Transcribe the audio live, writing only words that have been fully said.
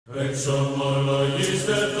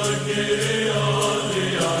Εξομολογήστε τον Κύριο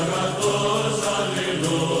διαγατός,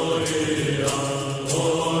 αλληλούια,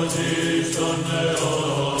 ότι στον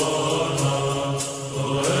αιώνα το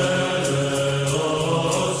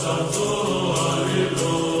έλεος αυτού,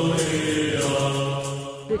 αλληλούια.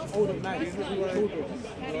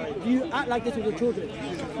 Do you act like this with your children?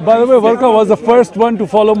 By the way, Warqa was the first one to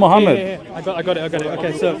follow Muhammad. Yeah. I got it.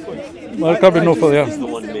 Okay, so Warqa bin Nawfal, yeah.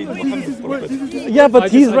 Yeah, but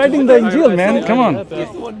he's writing the Injil, man. Come on.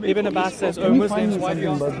 Ibn Abbas says, "O Muslims, why do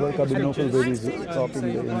you About Warqa bin Nawfal, where he's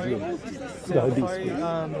copying the Injil. The Hadith.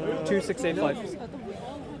 2685.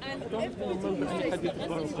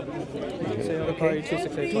 Say Bukhari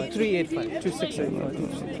 2685.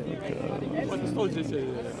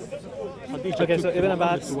 2685. Okay, so Ibn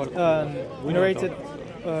Abbas narrated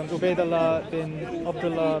Ubaidullah bin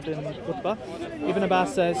Abdullah bin Utbah. Ibn Abbas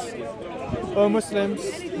says, "O Muslims,"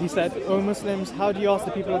 he said, "O Muslims, how do you ask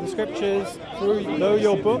the people of the scriptures? Though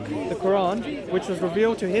your book, the Quran, which was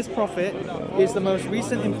revealed to his prophet, is the most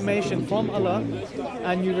recent information from Allah,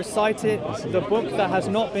 and you recite it, the book that has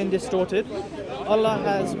not been distorted. Allah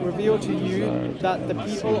has revealed to you that the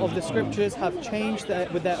people of the scriptures have changed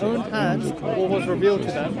with their own hands what was revealed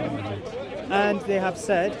to them, and they have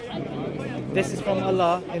said, this is from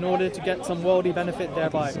Allah in order to get some worldly benefit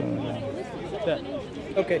thereby." There.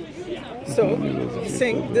 Okay. So he's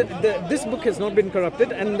saying that this book has not been corrupted,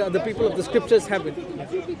 and the people of the scriptures have it.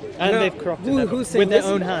 And Now, they've corrupted them who's saying with their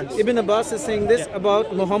this? own hands. Ibn Abbas is saying this about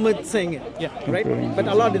Muhammad saying it. Yeah. Right? But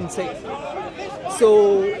Allah didn't say it. So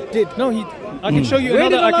did No, I can show you Where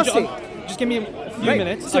another. did Allah say? Just give me a few Right.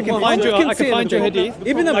 minutes. So I can Muhammad find you. I say can find your anything.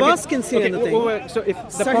 hadith. Ibn Abbas can say anything. So if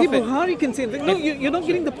the Sahih Prophet, Bukhari can say anything. No, you're not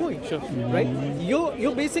getting the point. Sure. Right?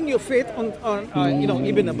 You're basing your faith on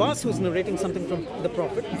Ibn Abbas, who's narrating something from the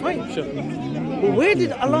Prophet. Fine. Sure. But where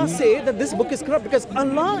did Allah say that this book is corrupt? Because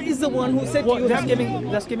Allah is the one who said Well, you that's have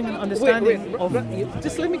giving an understanding of.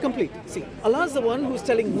 Just let me complete. See, Allah is the one who's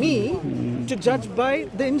telling me to judge by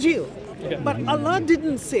the Injil. Okay. But Allah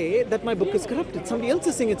didn't say that my book is corrupted. Somebody else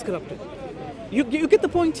is saying it's corrupted. You get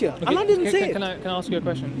the point here. Okay, Allah didn't say it. Can I ask you a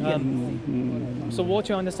question? So what's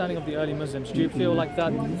your understanding of the early Muslims? Do you feel like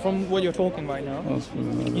that from what you're talking right now?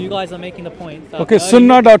 You guys are making the point that Okay,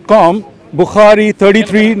 sunnah.com, Bukhari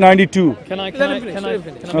 3392. Can I Let him make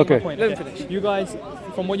finish. my point? Let him finish. You guys,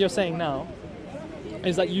 from what you're saying now,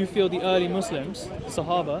 is that you feel the early Muslims,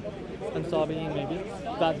 Sahaba and Tabi'in maybe,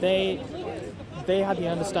 that they had the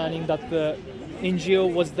understanding that the Injil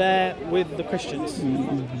was there with the Christians.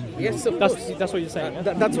 Yes, of course. That's what you're saying.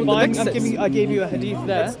 Yeah? That's what But the text says. I gave you a hadith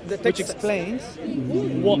there The text which says. explains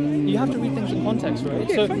what you have to read things in context, right?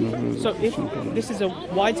 Okay, So if this is a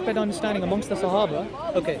widespread understanding amongst the Sahaba,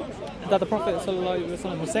 Okay. that the Prophet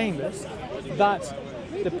ﷺ was saying this, that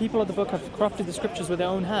the people of the book have corrupted the scriptures with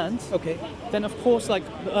their own hands, Okay. then of course, like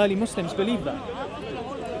the early Muslims believe that.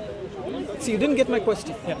 See, you didn't get my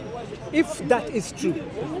question. Yeah. If that is true,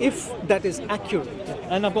 if that is accurate,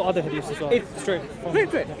 And I've got other hadiths as well. Straight from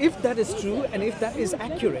right. If that is true and if that is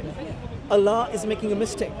accurate, Allah is making a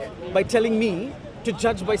mistake by telling me to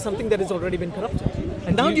judge by something that has already been corrupted.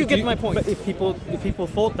 And now do you get my point? But if people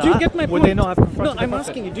thought that, Do you get my would point? they not have confronted No, the I'm Prophet?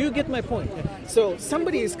 asking you, do you get my point? So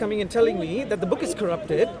somebody is coming and telling me that the book is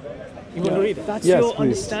corrupted. You want to read it? That's Yes, your please.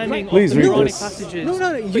 understanding Please of the read Quranic this. passages. No,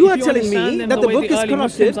 But you if are telling me understand them that the way book is early corrupted.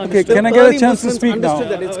 Muslims understood- Okay, can I The get a early chance to Muslims speak now? understood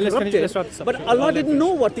that it's Let's corrupted. wrap this up. But Allah didn't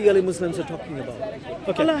know what the early Muslims are talking about.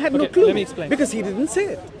 Okay, Allah had no okay, clue. let me explain. Because He didn't say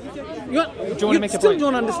it. Do you want to make a still point?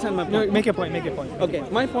 don't understand my point. No, make your point. Make your point. Okay,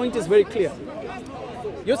 my point is very clear.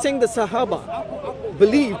 You're saying the Sahaba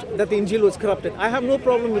believed that the Injil was corrupted. I have no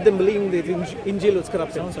problem with them believing that the Injil was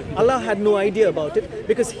corrupted. Allah had no idea about it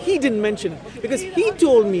because He didn't mention it. Because He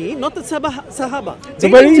told me, not the Sahaba. It's a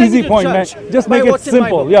very easy point, man. Just make it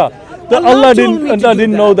simple. Yeah. Allah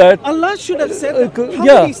didn't know that. Allah should have said, how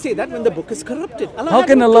yeah. did He say that when the book is corrupted? Allah How had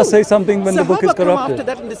can no Allah clue. say something when the book is Sahaba come corrupted? after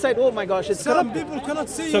that and decide, oh my gosh, it's Some corrupted. people cannot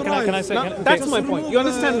see So your can I eyes. say? Now, okay. that's my point. You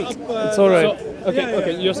understand me? It's all right.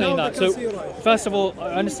 Okay, you're saying Now that. they can So see your eyes. first of all,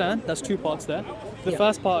 I understand there's two parts there. The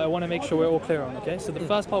first part I want to make sure we're all clear on. Okay, so the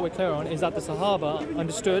first part we're clear on is that the Sahaba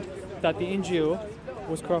understood that the Injil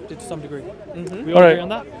was corrupted to some degree. We all All right. agree on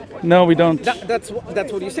that? No, we don't. That's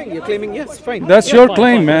what you're saying. You're claiming yes, fine. That's Yeah, your fine,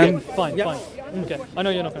 claim, fine, man. okay, Fine, Yeah. fine. Okay, I know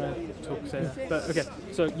you're not going to say that, but okay.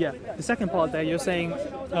 So yeah, the second part there, you're saying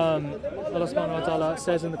Allah Subhanahu wa Taala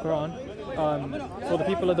says in the Quran for the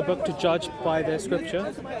people of the book to judge by their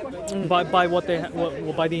scripture, by what they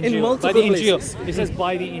by the Injil, by multiple the Injil. places. It says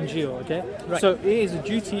by the Injil. Okay, Right. so it is a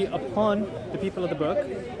duty upon the people of the book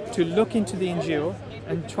to look into the Injil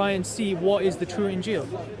and try and see what is the true Injil,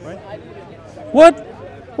 right?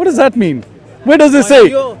 What does that mean? Where does it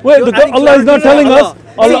say? Allah is not telling us.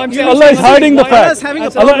 Allah is hiding the fact.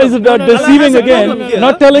 Allah is deceiving again,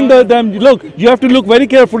 not telling them, look, you have to look very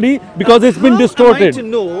carefully because it's been distorted. How am I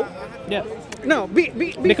to know? Yeah. Now,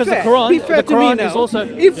 Because fair. the Quran, be fair the to me Quran now. is also.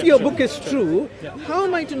 If your book is true, how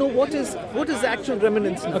am I to know what is the actual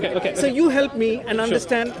remnants? Okay. So you help me and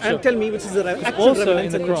understand and tell me which is the actual Also in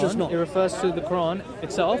remnants the and which is Quran, not. it refers to the Quran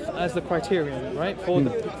itself as the criterion, right? For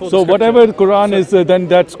the So scripture. whatever the Quran is, then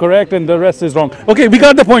that's correct and the rest is wrong. Okay, we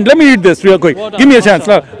got the point. Let me read this real quick. Well done, Give me a chance.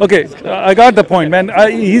 mashallah. Okay, I got the point, man.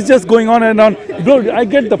 He's just going on and on. Bro, I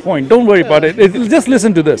get the point. Don't worry about it. Just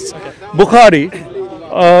listen to this.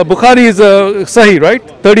 Bukhari is Sahih, right?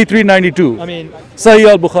 3392. I mean, Sahih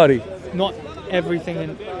al-Bukhari. not everything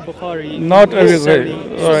in Bukhari. Not necessarily-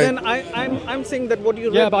 everything. So All right. then I'm saying that what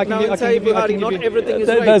you Yeah, read but I can now give- in I can Sahih give you- I Bukhari, can not give you- everything is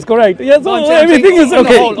That's right. correct. Yes, No, I'm so saying- everything is hold on,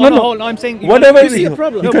 okay. hold on, hold on. I'm saying Whatever You see a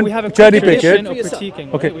problem. you No, can we have a cherry pick tradition it. of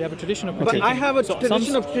critiquing. Okay. We have a tradition of But critiquing. I have a So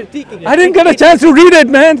tradition some- of critiquing. I didn't get a chance to read it,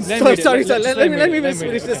 man. Let me Sorry, read it. sorry. Just Let me read it.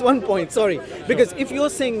 finish this one point. Sorry, because if you're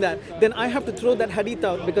saying that, then I have to throw that hadith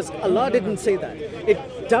out because Allah didn't say that. It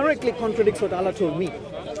directly contradicts what Allah told me.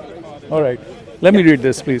 All right. Let me read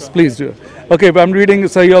this, please. Please do. Okay, but I'm reading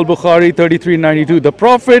Sahih al-Bukhari 3392. The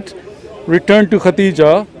Prophet returned to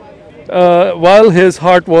Khadija while his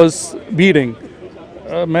heart was beating.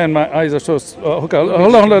 Man, my eyes are so. Okay,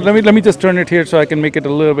 hold on. Let me just turn it here so I can make it a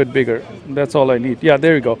little bit bigger. That's all I need. Yeah,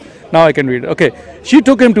 there you go. Now I can read it. Okay. She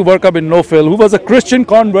took him to Warqa bin Nawfal, who was a Christian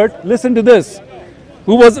convert. Listen to this.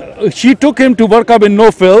 She took him to Warqa bin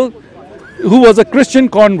Nawfal, who was a Christian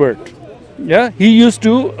convert. Yeah, he used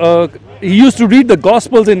to read the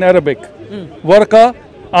Gospels in Arabic. Warqa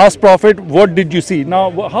asked Prophet, "What did you see?" Now,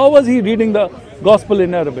 how was he reading the Gospel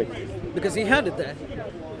in Arabic? Because he had it there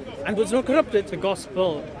and was not corrupted. The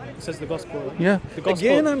gospel. It says the gospel. Yeah. The gospel.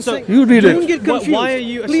 Again, I'm So saying, You read don't it. get confused. Why are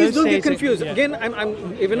you Please don't get associating- confused. yeah. Again, I'm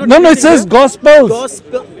if you're not No, it confusing says her, Gospels.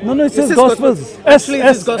 Gospel. No, it says This is Gospels. Actually, it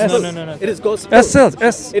is S. gospel. No. It is gospel.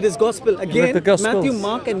 S. It is gospel. Again, the Gospels. Matthew,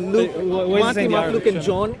 Mark, and Luke. What is it saying in Mark, Arabic? Luke, and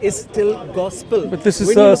John is still gospel. But this is,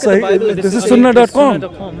 When you look at the Sahih- Bible, it this is says- Sunnah.com.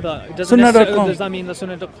 Sunnah.com, but doesn't Sunnah.com. necessarily- Does that mean that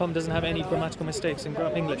Sunnah.com doesn't have any grammatical mistakes in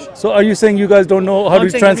English? So, are you saying you guys don't know how I'm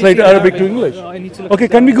to saying let me translate see the Arabic to English? I need to look Okay,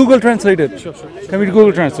 at can we that. Google translate it? Sure. Can we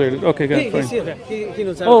Google translate it? Okay, He's fine. here. He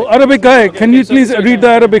knows Oh, Arabic. Arabic guy, can you so- please so read the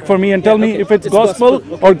Arabic for me and tell me okay. if it's It's gospel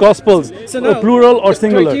gospel, or gospels, So now, plural or the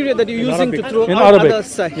singular? criteria that you're using to throw In out Arabic. other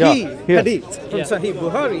Sahih Yeah, here. hadith from Yeah. Sahih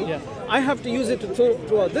Bukhari, Yeah. I have to use it to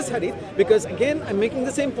throw out this hadith because again I'm making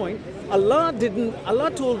the same point. Allah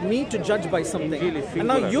told me to judge by something, and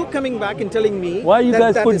now you're coming back and telling me Why you that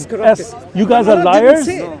guys that put is corrupted. S? You guys Allah are didn't liars?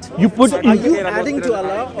 say it. You put So are you adding to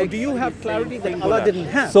Allah, or do you have clarity that Allah didn't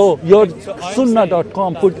have? So your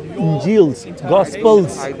Sunnah.com put Injils,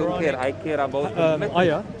 Gospels. I don't care. I care about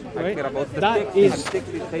Ayah, I right? care about the That text. is- And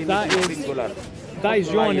text is saying that it is- singular. That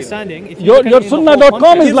is your understanding. If you Your look at it in the whole Sunnah.com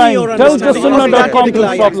context- is Give me lying. your Tell just understanding of that Sunnah.com to particular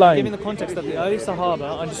stop ayah. lying. Given the context that the early Sahaba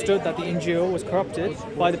understood that the Injil was corrupted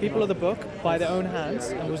by the people of the book by their own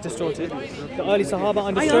hands and was distorted, the early Sahaba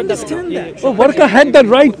understood understand that. Oh, Warqa had the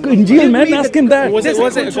right Injil, man. me Ask the- him that. Was it There's a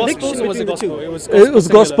gospel contradiction or was it between the gospel? two. It was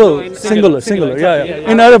gospel, singular. Yeah.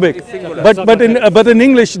 exactly, In Arabic, but in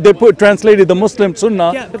English they translated the Muslim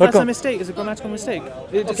Sunnah. Yeah, but that's a mistake. It's a grammatical mistake.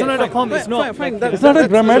 Sunnah.com is not. Fine, like- It's not a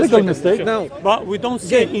grammatical mistake. Now, But we don't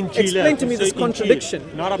say again, Injil. explain to me we say this contradiction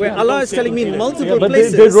Injil. where Allah is telling me in multiple But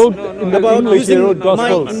places they wrote in the about English, they using wrote my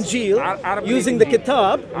Gospels. Injil, using the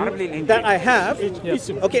kitab Injil. that I have,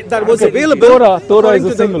 okay, that was available. Torah according is to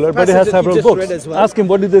a the singular, but it passage has that you several just books. read as well. Ask him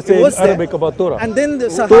what did they It say in was there. Arabic about Torah. And then the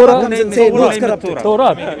Torah- Sahaba comes and says, no, it's Torah.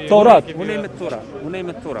 corrupted. Torah. Who named it Torah? Who named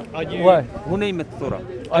it Torah? Are you, Why? Who named it Torah?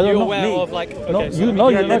 I are you don't know. aware Me. of like? Okay, No, so you know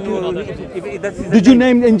you're Yeah, not. that is the Did you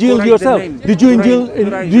name. name Injil Torah is the yourself? name. Did you Torah Injil? is-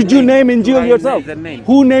 Torah is Did the you name. name Injil Torah yourself? is the name.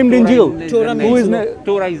 Who named Torah Injil? is Torah the means Who is name. na-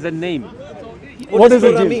 Torah is the name. What does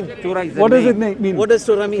is Torah Injil? mean? Torah is the What does it name. mean? What does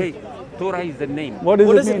Torah mean? Okay, Torah is the name. What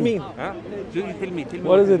What does it mean? Huh? You tell me.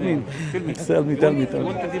 What does it mean? Tell me. Tell me. You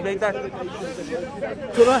want to debate that?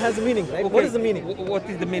 Torah has a meaning, right? What Okay. is the meaning? What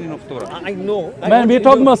is the meaning of Torah? I know. I Man, want we're to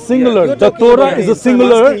talking know. about singular. You're The talking Torah about is a names, so I'm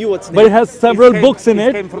singular, asking you what's but it name. has several came- books in it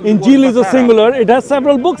it. came from the Injil word is a Basara. singular. It has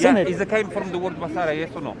several books in Yeah, it. it came from the word Basara, yes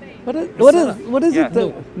or no? What is Yeah. it?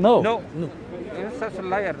 No. No. You're such a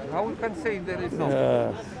liar. How you can say there is no?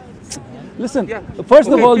 Listen, Yeah. first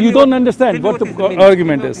of Okay, all, tell you me don't tell understand me what the is the meaning.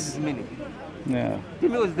 argument Tell me what is. the meaning. Yeah. Tell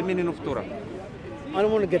me what's the meaning of Torah. I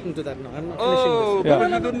don't want to get into that now. I'm not Oh, finishing Yeah. what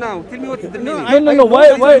will you do now? Tell me what is the No, meaning. No. I know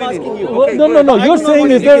Why? what Why? I'm asking you. Well, Okay, no. go ahead. I You're do not saying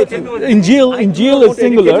want is to that educate you. Injil? I do Injil not is want to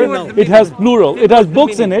singular. educate you now. It has plural. It has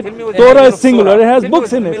books in it. Tell me what Torah the is meaning of singular. Torah. It has Tell me books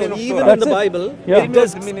what's the in meaning it. of Even Torah. in the That's it. Bible, Yeah. it does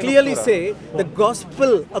What's the meaning of clearly Torah? say the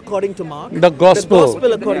gospel according to Mark, The gospel. the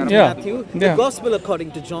gospel according to Yeah. Matthew, Yeah. the gospel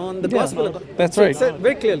according to John, the gospel. That's So it right. said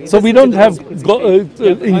very clearly. So we Listen don't to the have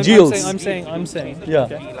gospel. Injils. I'm saying. Yeah.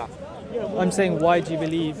 Okay. I'm saying, why do you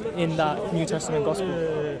believe in that New Testament gospel?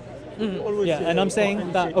 Yeah, and I'm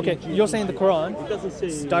saying that, okay, you're saying the Quran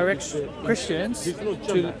directs Christians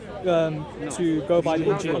to go by the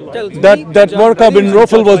Injil. Tells me That to judge Warqa by bin the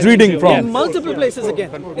Rofel Injil. was reading In from. multiple places again.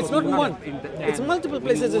 It's not one. It's multiple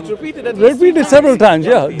places. It's repeated. At least Repeated three several times.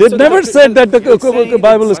 Yeah. They So never that- said that the saying-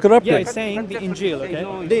 Bible is Yeah, corrupted. it's saying the Injil, okay?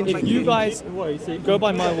 The Injil. If you guys go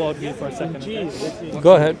by my worldview for a second, okay?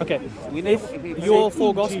 Go ahead. Okay, if your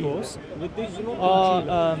four Gospels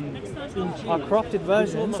are corrupted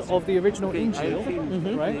versions of the original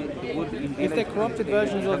Injil, right? If they're corrupted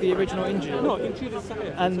versions of the original Injil,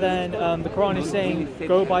 and then the Quran is saying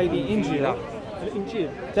go by the Injil,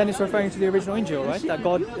 then it's referring to the original Injil, right? That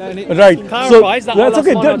God and it Right. clarifies that that's Allah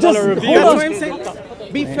okay. subhanahu wa ta'ala Just revealed. That's hold why on. I'm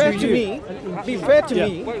saying, be fair to me. Be fair to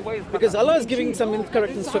me, because Allah is giving some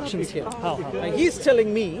incorrect instructions here. How? And He's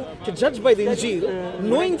telling me to judge by the Injil,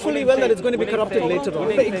 knowing fully well that it's going to be corrupted later on.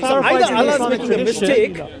 But it So clarifies either in the Allah is Islamic making a tradition.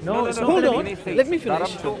 mistake. No, it's not. Hold on, let me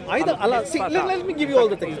finish. Either Allah, see, let me give you all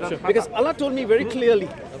the things. Because Allah told me very clearly.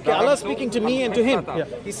 Okay, Allah is speaking to me and to him.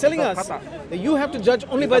 He's telling us that you have to judge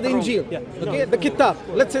only by the Injil. Okay, the Kitab.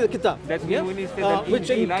 Let's say the Kitab, yeah? Which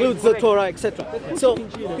includes the Torah, etc. So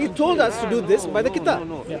He told us to do this by the Kitab.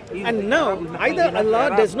 And now either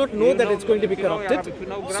Allah does not know that it's going to be corrupted,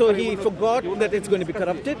 so He forgot that it's going to be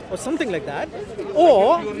corrupted, or something like that,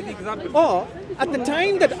 or at the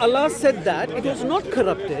time that Allah said that it was not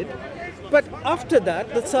corrupted. But after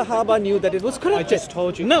that, the Sahaba knew that it was corrupted. I just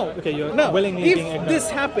told you. No. Okay, you're no. willingly if being ignorant. this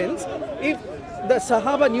happens, if the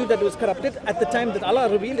Sahaba knew that it was corrupted at the time that Allah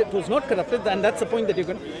revealed it was not corrupted, and that's the point that you're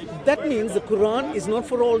going. That means the Quran is not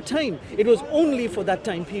for all time. It was only for that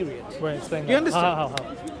time period. Wait, explain You that. understand? How?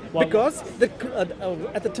 Well, Because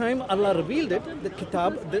at the time Allah revealed it, the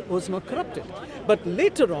Kitab was not corrupted. But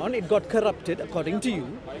later on, it got corrupted according to you.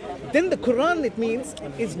 Then the Quran, it means,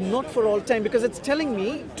 is not for all time, because it's telling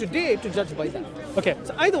me today to judge by that. okay.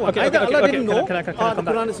 So either one, Okay, either okay, Allah okay, didn't can know, I the come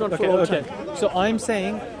back? Quran is not Okay, for all okay. time. So I'm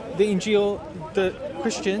saying the Injil, the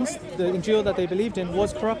Christians, the Injil that they believed in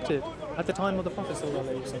was corrupted at the time of the Prophet sallallahu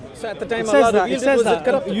alaihi wasallam. So at the time It says Allah that. It revealed it, says was it that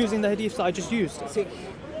corrupted? using the hadith that I just used. See,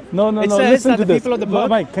 No. It says Listen that to the this. people of the book.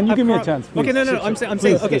 Mike, can you have give me a corrupt- chance, please? Okay, no. I'm saying.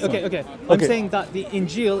 Please, Okay. please. I'm Okay. saying that the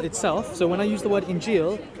Injil itself. So when I use the word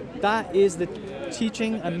Injil, that is the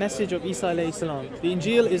teaching and message of Isa alayhi salam. The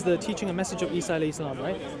Injil is the teaching and message of Isa alayhi salam,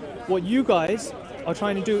 right? What you guys are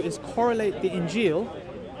trying to do is correlate the Injil,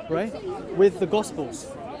 right, with the Gospels.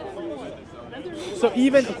 So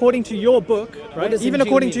even according to your book, right? does Even Injil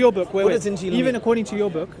according mean? to your book, What does Injil even mean? according to your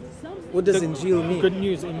book, what does Injil mean? good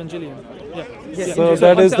news, Evangelium. Yeah. Yes, So Injil.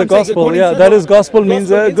 that is the I'm saying gospel. according Yeah, to that the is gospel means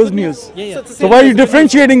Gospel means good good news. Yeah. So it's the So same why are you as good news.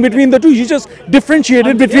 differentiating between the two? You just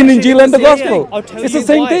differentiated between Injil and the gospel. I'll tell It's you the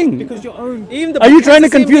same why, thing. Because your own. Even the Are you book has trying to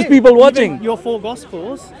the same confuse name. people watching? Even your four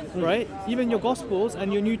Gospels, right? Even your Gospels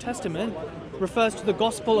and your New Testament refers to the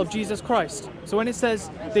Gospel of Jesus Christ. So when it says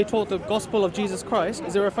they taught the Gospel of Jesus Christ,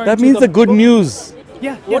 is it referring That to means the good book? news.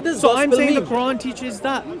 Yeah. What does so I'm gospel saying the mean? Quran teaches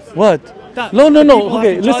that. What? That No. the people have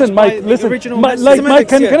Okay, to listen, judge by Mike. the Listen, original Mike, message. Mike,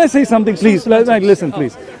 can Semantics, I say something, please? Mike, listen,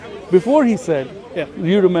 please. Before he said, Yeah.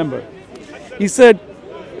 you remember, he said,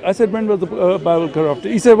 I said, when was the Bible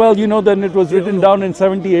corrupted? He said, well, you know, then it was written down in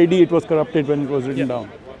 70 AD. It was corrupted when it was written down.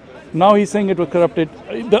 Now he's saying it was corrupted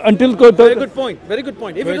until Very good point. Very good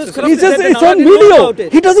point. If it was He corrupted, just, then it's Allah on didn't know video. about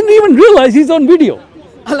it. He doesn't even realize he's on video.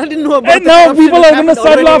 Allah didn't know about And the now corruption people that are going to happened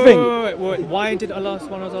start already. laughing. Why did Allah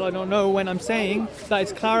subhanahu wa ta'ala not know when I'm saying that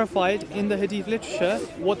it's clarified in the Hadith literature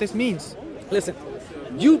what this means? Listen,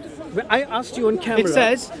 I asked you on camera. It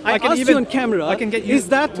says, I can asked even- you on camera. I can get you- Is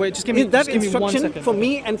that wait, just give me- is that just give me one instruction second. for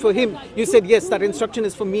me and for him? You said yes. That instruction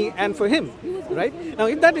is for me and for him, right? Now,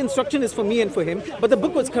 if that instruction is for me and for him, but the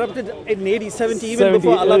book was corrupted in AD 70, even 70,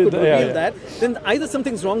 before Allah could yeah, reveal yeah. that, then either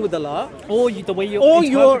something's wrong with Allah, Or the way you're Or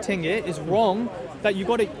you're- interpreting it is wrong, that you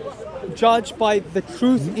got to judge by the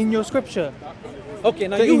truth in your scripture. Okay,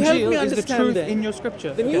 now The you help me Injil is the understand truth then. in your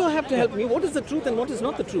scripture. Then Okay. you have to help me. What is the truth and what is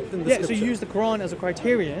not the truth in the Yeah, so scripture? you use the Quran as a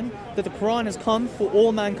criterion, that the Quran has come for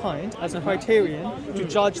all mankind as a criterion to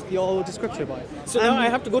judge the old scripture by. So now I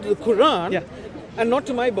have to go to the Quran Yeah. and not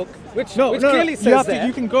to my book, which No, clearly says you have there. to.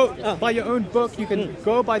 You can go by your own book. You can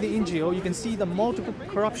go by the Injil. You can see the multiple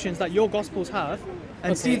corruptions that your Gospels have,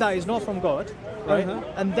 and see Okay. that is not from God. right?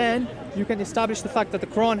 And then you can establish the fact that the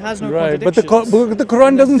Quran has no Right, but the, contradictions. but the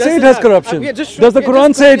Quran doesn't say it Doesn't has have- corruption. yeah, just show- Does the yeah, Quran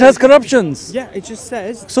just say it copy has it. corruptions? Yeah, it just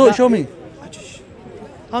says. So, that show me.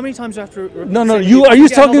 How many times do you have to? No, no. say You it? are you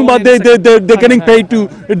Get talking another one about in a second. they're Hang getting on, paid hang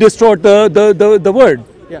on. to distort the word?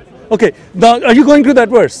 Yeah. Okay. Now, are you going to that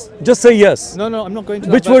verse? Just say yes. No, I'm not going to.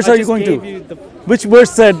 Which that, but verse I are you just going to? gave you the- Which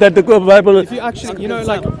verse said that the Bible? If you actually,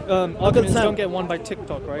 like, arguments Sam. don't get won by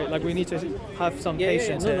TikTok, right? Like, we need to have some Yeah, yeah,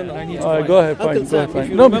 patience no, here. no, no. and I need to All right, find- go ahead. Uncle Fine. Go Sam, ahead. if Fine.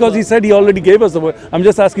 you No, because remember- he said he already gave us the word. I'm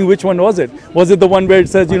just asking which one was it? Was it the one where it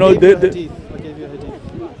says, you know, I gave you a the, hadith. I gave you a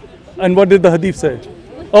hadith. and what did the hadith say?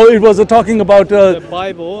 Oh, it was talking about. The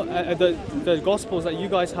Bible, the Gospels that you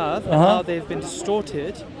guys have, and how they've been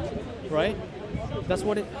distorted, right? That's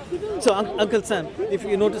what it. So, Uncle Sam, if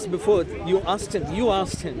you noticed before, you asked him,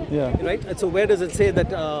 Yeah. right? And so where does it say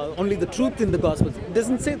that only the truth in the Gospels? It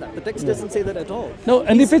doesn't say that. The text doesn't say that at all. No,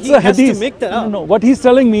 and if it's he a has hadith, to make that no, up no. What he's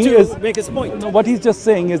telling me to is make his point. no. What he's just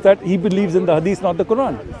saying is that he believes in the hadith, not the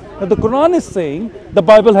Quran. Now, the Quran is saying the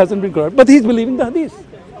Bible hasn't been corrupted, but he's believing the hadith,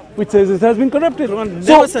 which says it has been corrupted. Quran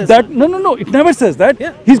So never says that no, it never says that.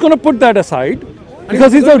 Yeah. He's going to put that aside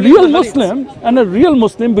because he's he's a gonna believe real the hadith. Muslim, and a real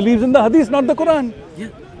Muslim believes in the hadith, not the Quran. Yeah.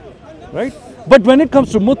 Right? But when it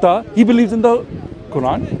comes to mutta, he believes in the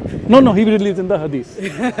Quran. No, he believes in the hadith.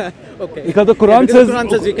 Okay. Because the Yeah, Quran because says, the Quran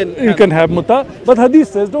says you can have mutta, but hadith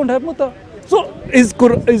says don't have mutta. So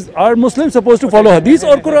are Muslims supposed to follow hadith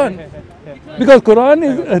or Quran? Because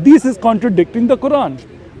hadith is contradicting the Quran.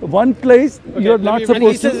 One place you're let not me-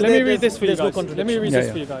 supposed says to. Let me there's- read this for you there's no guys. Let me read Yeah, this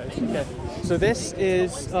yeah. for you guys. Okay. So this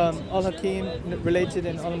is Al-Hakim related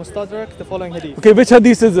in Al-Mustadrak, the following hadith. Okay, which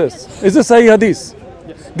hadith is this? Is this Sahih hadith?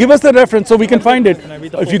 Yes. Give us the reference so we can find it. Can I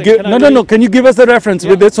read the If whole you thing? give, Can I no, read- can you give us the reference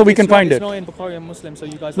with it so we can find It's it? not in Bukhari and Muslim, so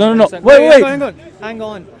you guys. No, will no. understand. Wait. Hang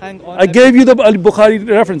on. I gave you the Al Bukhari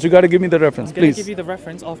reference. You got to give me the reference, I'm gonna please. give you the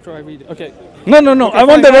reference after I read it. Okay. No. Okay, I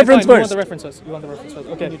want the fine, reference fine. first. You want the reference first.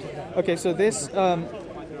 Okay. Okay. So this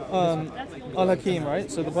Al-Hakim, right?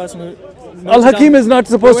 So the person who Al Hakim is not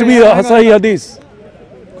supposed to be a Sahih hadith.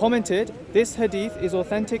 commented, this hadith is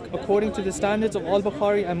authentic according to the standards of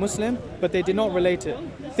Al-Bukhari and Muslim, but they did not relate it.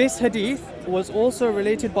 This hadith was also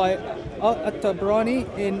related by At-Tabrani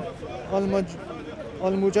in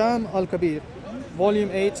Al-Mujam Al-Kabir, volume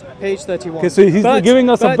 8, page 31. Okay, so he's giving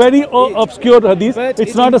us a very obscure hadith. but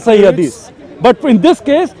It's it not a Sahih includes- hadith. But in this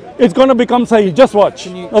case, it's going to become Sahih. Just watch.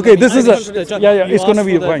 Okay, this is a. Yeah, You it's going to asked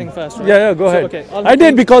be for the fine. thing first, right? Yeah, go So, ahead. okay, I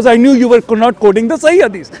did because I knew you were not quoting the Sahih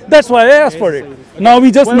hadith. That's why I asked for it. Now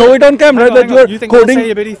we just Wait, know wait. it on camera Hang on, that hang on. you're You think quoting.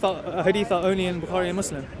 Al-Sahih hadith are only in Bukhari and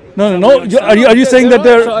Muslim? No. Are you saying that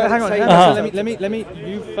they're? So, hang on. Uh-huh. So let me.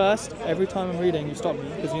 You first. Every time I'm reading, you stop me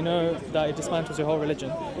because you know that it dismantles your whole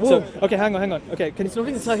religion. So okay, hang on. Okay, It's not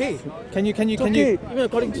in Sahih. can you okay. Even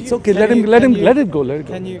according to you. It's okay. Can Let you- him can you- let it go.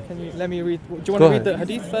 Can you let me read? Do you Go want to ahead. read the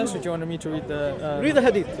hadith first, or do you want me to read the? Read the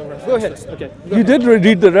hadith. Go ahead. Okay. You did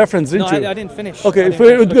read the reference, No, didn't you? I didn't finish. Okay, I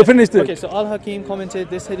didn't finish it. Okay, so Al-Hakim commented,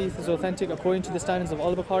 this hadith is authentic according to the standards of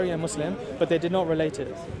Al-Bukhari and Muslim, but they did not relate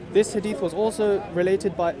it. This hadith was also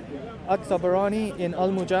related by At-Tabarani in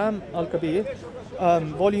Al-Mujam Al-Kabir,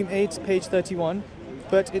 volume 8, page 31,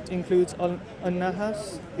 but it includes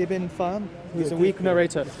Al-Nahas ibn Fahm, who is a weak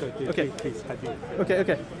narrator. Okay.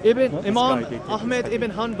 Imam Ahmed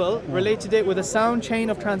ibn Hanbal related it with a sound chain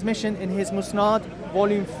of transmission in his Musnad,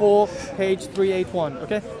 volume 4, page 381.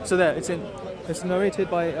 Okay, so there, it's narrated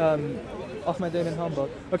by Ahmed ibn Hanbal.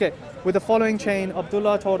 Okay, with the following chain,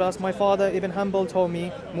 Abdullah told us, my father Ibn Hanbal told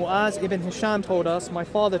me, Muaz ibn Hisham told us, my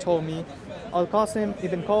father told me, Al-Qasim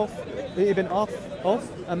ibn Auf,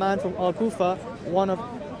 a man from Al-Kufa, one of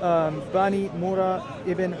Bani Mura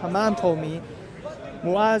ibn Hammam told me,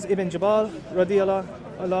 Muaz ibn Jabal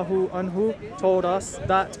radiyallahu anhu told us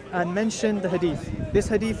that and mentioned the hadith. This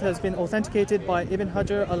hadith has been authenticated by Ibn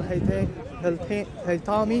Hajar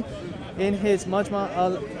al-Haytami in his Majma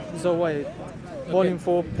al-Zawaid, volume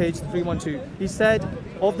 4, page 312. He said,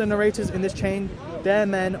 of the narrators in this chain, their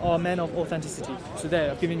men are men of authenticity. So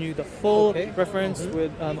there, I've given you the full reference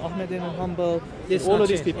with Ahmed ibn Hanbal, Yes, all not of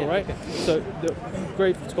these changed, people, yeah, right? So the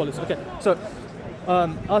great scholars. Okay, so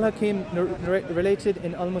Al-Hakim related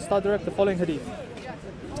in Al-Mustadrak the following hadith.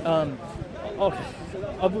 Okay.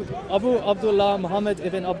 Abu Abdullah Muhammad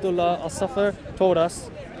ibn Abdullah al-Safar told us,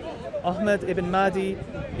 Ahmed ibn Mahdi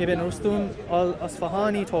ibn Rustum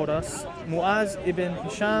al-Asfahani told us, Muaz ibn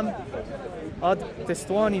Hisham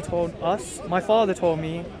ad-Distwani told us, my father told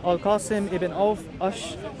me, Al-Qasim ibn Auf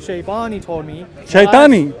ash-Shaybani told me,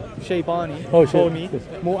 Shaitani? Shaybani Oh, told me, yes.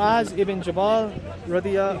 Muaz ibn Jabal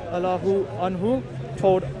radiyallahu anhu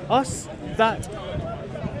told us that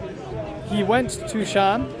he went to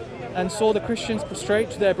Sham and saw the Christians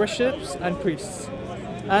prostrate to their bishops and priests,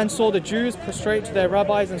 and saw the Jews prostrate to their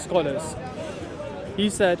rabbis and scholars. He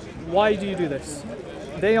said, "Why do you do this?"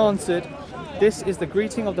 They answered, "This is the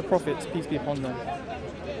greeting of the prophets, peace be upon them."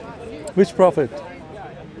 Which prophet?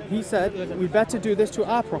 He said, "We better do this to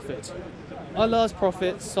our prophet." Allah's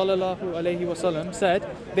Prophet sallallahu alaihi wasallam said,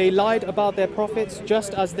 "They lied about their prophets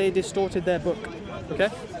just as they distorted their book." Okay,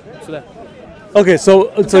 so there. Okay,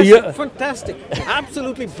 so yeah. Fantastic.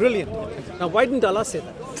 Absolutely brilliant. Now, why didn't Allah say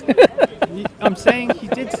that? I'm saying he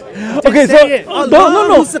did. Okay, so say it.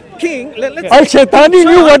 no. Who's the king? Let's Al Shaitani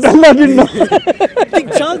knew what Allah didn't know. King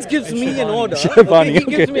Charles gives me an order. Shaitani, He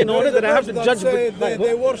gives me an order that I have to judge.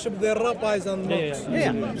 They worship their rabbis and monks.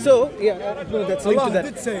 Yeah. So, no, that's linked to Allah that.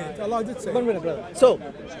 did say it. Allah did say it. One minute, brother. So,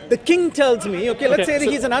 the king tells me, okay, let's Okay, say that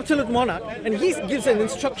so- he's an absolute monarch, and he gives an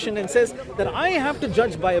instruction and says that I have to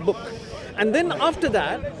judge by a book. And then after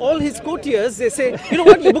that, all his courtiers, they say, you know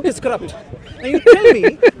what, your book is corrupt. And you tell me,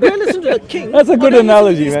 do I listen to the king? That's a or good do I listen to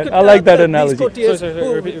analogy, these man. I like that these analogy. courtiers Sorry,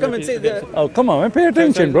 who repeat, come and say repeat. the, Oh, come on, man. Pay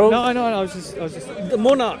attention, bro. No, I know. I was just. the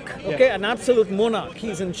monarch, okay, an absolute monarch,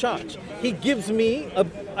 he's in charge. He gives me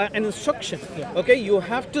an instruction, okay, you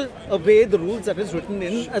have to obey the rules that is written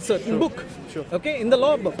in a certain book, okay, in the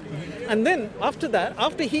law book. And then after that,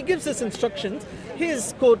 after he gives us instructions,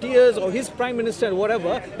 his courtiers or his prime minister or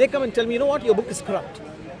whatever, they come and tell me, you know what, your book is corrupt.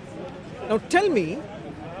 Now tell me,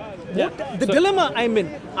 the dilemma I'm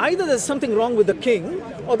in, either there's something wrong with the king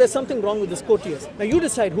or there's something wrong with his courtiers. Now you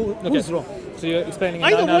decide who's wrong. So you're explaining an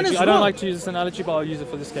Either one analogy. is I don't wrong. like to use this analogy, but I'll use it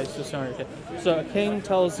for this case. Just sorry. Okay. So a king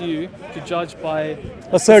tells you to judge by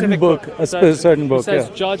A certain specific book, a certain book, He says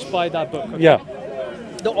yeah. judge by that book. Okay? Yeah.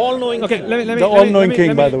 The all-knowing Okay. king. Let me. The all-knowing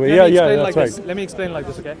king, by the way. Yeah, explain that's like this. right. Let me explain like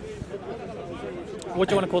this. Okay. What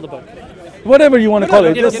do you want to call the book? Whatever you want to call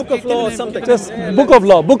it. Give a Just, book of law or something. just book of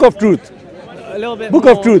law, book of truth. A little bit. Book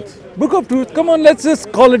more, of truth. Book of truth. Come on, let's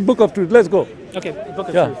just call it book of truth. Let's go. Okay. Book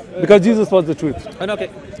of Yeah. truth. Because Jesus was the truth. Oh, no, okay.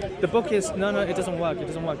 The book is no. It doesn't work. It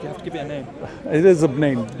doesn't work. You have to give it a name. It is a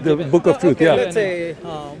name. The book of truth. Okay, Yeah. let's say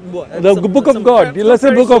The book of God. Let's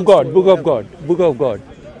say book of God. Book of God. Book of God.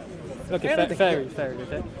 Okay. Fairy.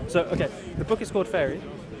 Okay. So okay, the book is called Fairy.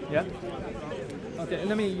 Yeah. Okay.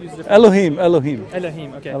 Let me use the Elohim. Elohim.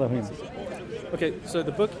 Okay. Elohim. Okay. So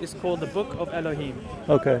the book is called the Book of Elohim.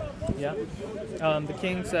 Okay. Yeah. The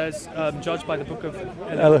king says, judge by the book of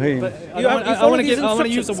Elohim. But You I follow these want to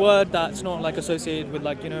use a instructions. word that's not like associated with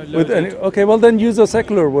like With loads any, of- okay, well then use a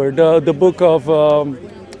secular word. The book of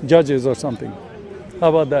Judges or something. How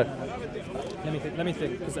about that? Let me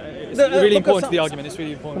think because it's The, really Book of important to the Psalms. argument. It's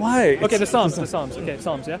really important. Why? Okay, It's- the Psalms. Okay,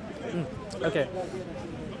 Psalms. Yeah. Okay.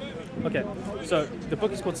 Okay. So the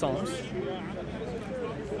book is called Psalms.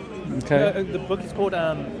 Okay. The book is called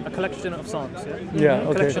a collection of Psalms. Yeah. Yeah,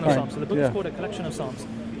 okay, Collection of fine. Psalms. So the book Yeah. is called a collection of Psalms.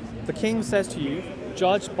 The king says to you,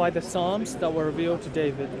 judge by the Psalms that were revealed to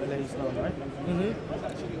David, alayhi salam, right?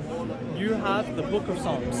 You have the book of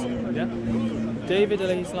Psalms. Yeah. David,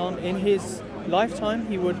 alayhi salam, in his lifetime,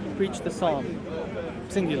 he would preach the Psalm,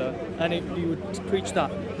 singular, and he would preach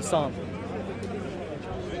that, the Psalm.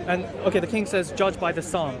 And okay, the king says, judge by the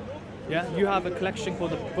Psalm. Yeah. You have a collection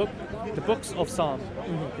called the books of Psalm.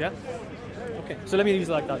 Yeah. Okay, so let me use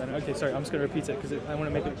it like that then. Okay, sorry, I'm just going to repeat it because I want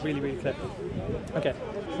to make it really, really clear. Okay,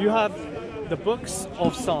 you have the books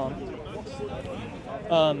of Psalm.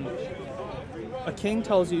 A king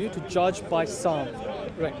tells you to judge by Psalm.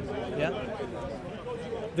 Right. Yeah.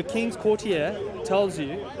 The king's courtier tells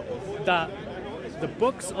you that the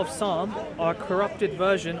books of Psalm are a corrupted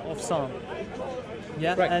version of Psalm.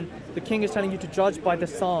 Yeah. Right. And the king is telling you to judge by the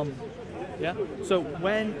Psalm. Yeah. So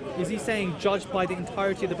when is he saying judge by the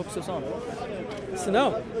entirety of the books of Psalm? So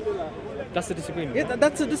now, That's the disagreement. yeah,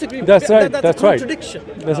 that's a disagreement. That's right, That's that's a right. contradiction.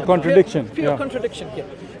 There's a contradiction. Pure Yeah. contradiction here.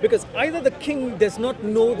 Because either the king does not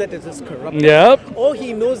know that it is corrupted, Yep. or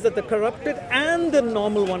he knows that the corrupted and the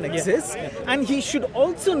normal one exists, and he should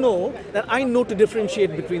also know that I know to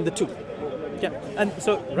differentiate between the two. Yeah, and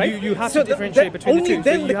so Right? you have So to differentiate between the only two.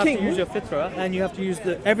 then So the you have king- to use your fitra, and you have to use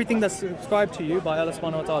everything that's subscribed to you by Allah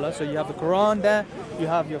subhanahu wa ta'ala. So you have the Quran there, you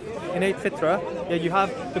have your innate fitra, yeah, you have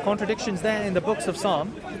the contradictions there in the books of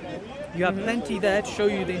Psalm. You have plenty there to show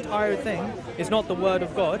you the entire thing is not the word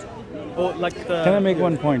of God, or like the. Can I make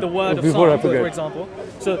one point The word of before I Psalm, forget? for example.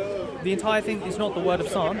 So the entire thing is not the word of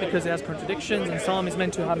Psalm because it has contradictions, and Psalm is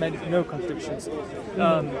meant to have no contradictions.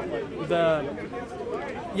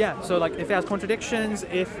 So like if it has contradictions,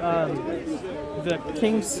 if the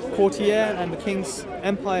king's courtier and the king's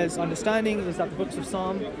empire's understanding is that the books of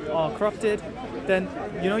Psalm are corrupted, then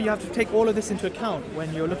you have to take all of this into account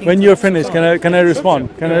when you're looking. When at you're the books of finished, Psalm. can I respond?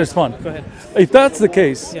 Sure. Can I respond? Go ahead. If that's the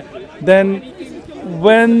case, Yeah. then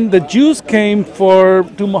when the Jews came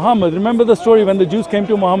to Muhammad, remember the story when the Jews came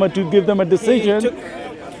to Muhammad to give them a decision?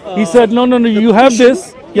 He said, no, you have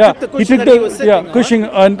this. Yeah, he took the cushion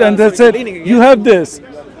and they said, you have this.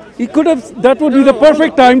 He could have, that would be the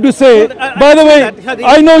perfect time to say, by the way,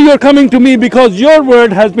 I know you're coming to me because your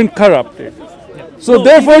word has been corrupted. So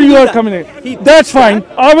therefore you are coming in. That's fine.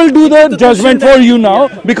 I will do the judgment for you now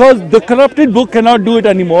because the corrupted book cannot do it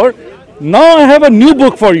anymore. Now I have a new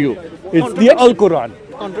book for you. It's the Al-Quran.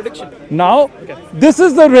 Contradiction. Now, this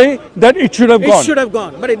is the way that it should have gone. It should have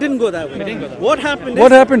gone, but it didn't go that way. What happened?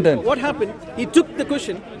 What happened then? What happened? He took the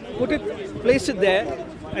cushion, placed it there,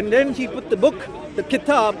 and then he put the book, the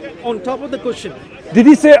kitab, on top of the cushion. Did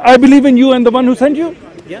he say, I believe in you and the one who sent you?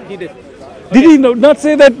 Yeah, he did. Did he not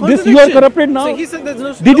say that this you are corrupted now? So he said there's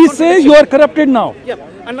no. Did he say you are corrupted now? Yeah.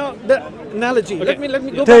 And now the analogy. Let me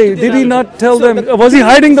go back to the Did he analogy. not tell So them? the Was he king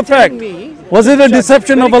hiding is the fact? telling me Was it a to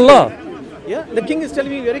deception judge of very Allah? clearly. Yeah, the king is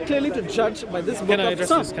telling me very clearly to judge by this book Can I of address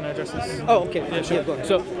Psalm. this? Can I address this? Oh, okay. Yeah, sure. go ahead.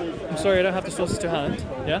 So, I'm sorry I don't have the sources to hand,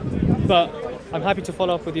 yeah? But I'm happy to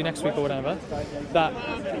follow up with you next week or whatever. That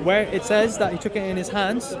where it says that he took it in his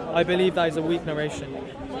hands, I believe that is a weak narration.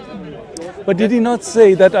 But did he not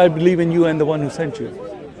say that I believe in you and the one who sent you?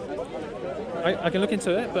 I can look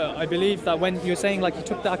into it, but I believe that when you're saying like you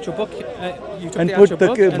took the actual book, you took And the put actual the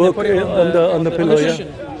book and then book put it on the pillow, yeah.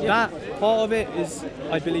 cushion. That part of it is,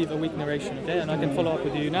 I believe, a weak narration. Okay, and I can follow up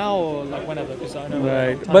with you now or like whenever, because I know.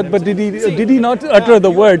 Right. time But limits. did he not utter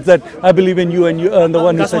the words that I believe in you and the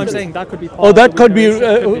one who That's what I'm sent you? saying. That could be part. Oh, of that the could weak be.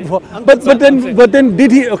 narration, could be. But then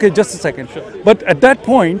did he? Okay, just a second. But at that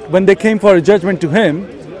point, when they came for a judgment to him,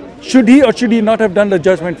 should he or should he not have done the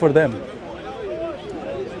judgment for them?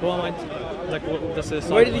 Well, like, what does this?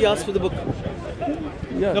 Why did he ask for the book?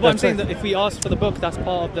 Yeah. No, but I'm saying that if we ask for the book, that's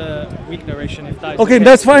part of the weak narration. If that is Okay, the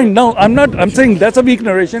that's case. fine. No, I'm not. I'm saying that's a weak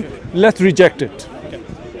narration. Let's reject it.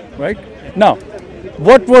 Right now,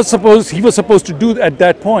 what he was supposed to do at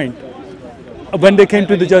that point when they came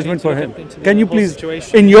to the judgment for him? Can you please,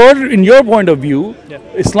 in your point of view,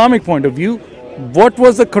 Islamic point of view, what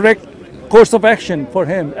was the correct course of action for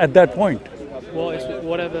him at that point? Well, it's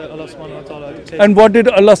whatever Allah subhanahu wa ta'ala dictates. And what did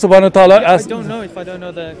Allah subhanahu wa ta'ala I ask? don't know if I don't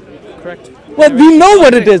know the correct. Well, we know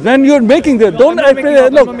what it is, man. You're making the. I'm not making up,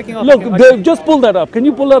 I'm not making up. Okay, just pull that up. Can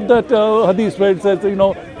you pull up that hadith where it says,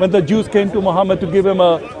 when the Jews came to Muhammad to give him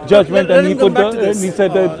a judgment, Let and he him come put back to this. and he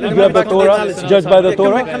said that Let him you have come the back to the Torah, analogy. judged by the Yeah,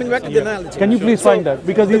 Torah. coming back to the analogy. Can you please find that?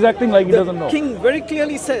 Because he's acting like he doesn't know. King very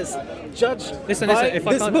clearly says, judge Listen, by if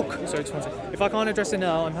I this can't, book. Sorry, just one second. If I can't address it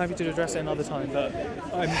now, I'm happy to address it another time. But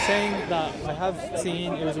I'm saying that I have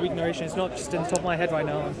seen it was a weak narration. It's not just in the top of my head right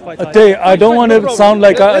now. I'm quite tired. I don't want to problem. sound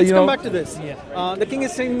like Let's come back to this. Yeah. The king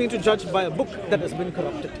is saying me to judge by a book that has been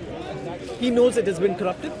corrupted. He knows it has been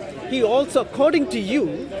corrupted. He also, according to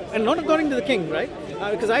you, and not according to the king, right?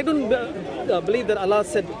 Because I don't believe that Allah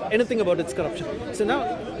said anything about its corruption. So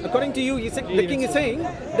now, according to you, the king is saying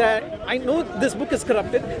that I know this book is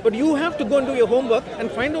corrupted, but you have to go and do your homework and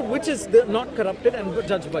find out which is not corrupted and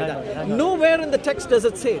judge by that. Nowhere in the text does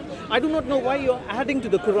it say it. I do not know why you're adding to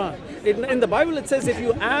the Quran. In the Bible, it says if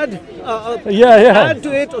you add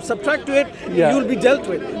to it or subtract to it, you will be dealt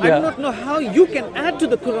with. I do not know how you can add to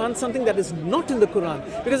the Quran something that is not in the Quran,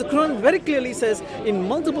 because the Quran very clearly says in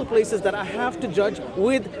multiple places that I have to judge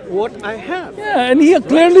with what I have. Yeah, and he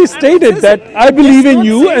clearly stated that I believe in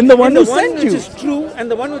you and the one who sent you. The one which is true and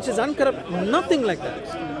the one which is uncorrupt, nothing like that.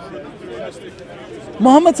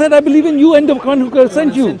 Muhammad said, I believe in you and the one who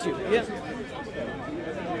sent you. Yeah.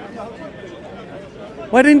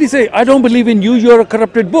 Why didn't he say, I don't believe in you, you're a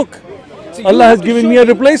corrupted book? So Allah has given me a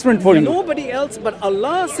replacement for you. Nobody else but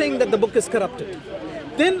Allah saying that the book is corrupted.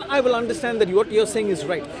 Then I will understand that what you're saying is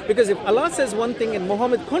right. Because if Allah says one thing and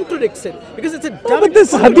Muhammad contradicts it, because it's a direct But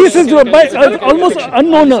this hadith is by almost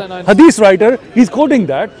unknown hadith writer, he's quoting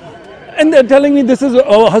that, and they're telling me this is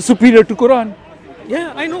superior to Quran.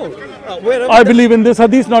 Yeah, I know. I believe in this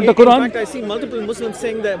hadith, not the Quran. In fact, I see multiple Muslims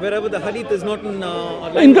saying that wherever the hadith is not in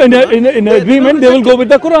in agreement, they will go with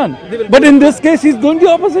the Quran. But in this case, he's going the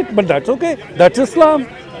opposite. But that's okay. That's Islam.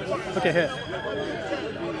 Okay, here.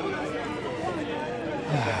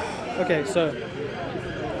 Okay, so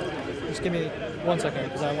just give me 1 second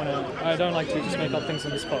because I don't like to just make up things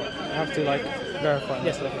on the spot. I have to like verify.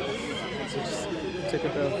 Yes, so just take a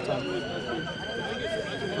bit of time.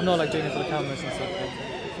 I'm not like doing it for the cameras and stuff.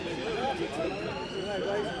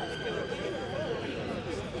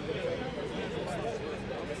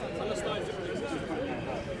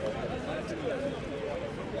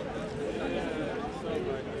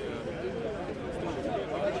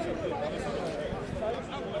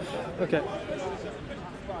 Okay.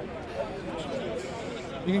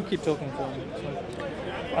 You can keep talking for me.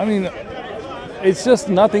 I mean, it's just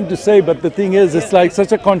nothing to say, but the thing is, it's like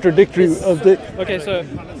such a contradictory of the... Okay, so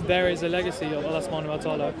there is a legacy of Allah subhanahu wa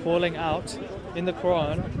ta'ala calling out in the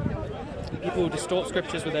Quran people who distort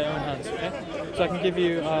scriptures with their own hands, okay? So I can give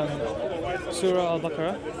you Surah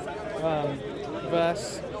Al-Baqarah,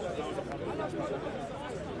 verse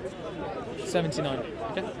 79,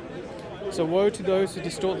 okay? So woe to those who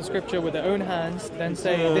distort the scripture with their own hands, then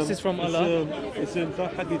say, this is from Allah,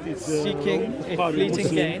 seeking a fleeting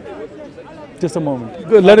gain. Just a moment.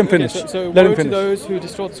 Good, let him finish. So let him woe to finish. those who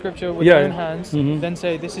distort the scripture with their own hands, Mm-hmm. then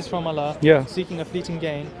say, this is from Allah, seeking a fleeting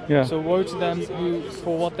gain. Yeah. So woe to them who,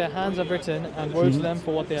 for what their hands have written, and woe to them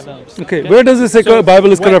for what they have done. Okay, where does it say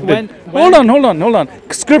Bible is corrupted? Hold on.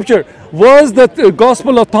 Scripture. Was the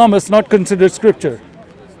Gospel of Thomas not considered scripture?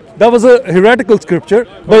 That was a heretical scripture,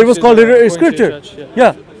 but it was called scripture.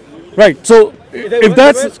 Yeah. Right. So if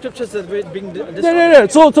that's scriptures that were being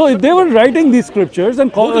So if they were writing these scriptures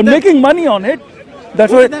and making money on it,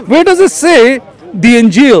 that's why. Where does it say the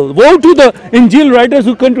Injil? Woe to the Injil writers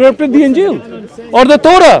who corrupted the Injil or the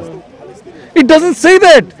Torah. It doesn't say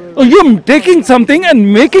that. Oh, you're taking something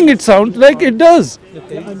and making it sound like it does.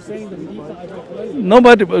 No,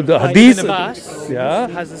 but the Hadith Ibn Abbas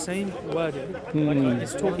has the same wording. Like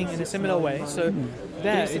it's talking in a similar way. So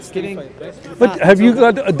there, it's giving. But have you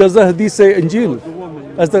got? Does the Hadith say Injil?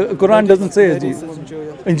 As the Quran doesn't say Injil.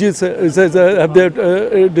 Injil says have they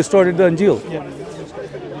distorted the Injil? Yeah.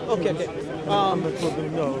 Okay.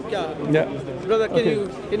 Brother,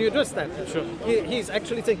 can you address that? Sure. He's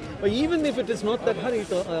actually saying, even if it is not that hadith,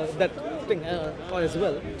 that thing as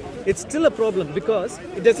well, it's still a problem because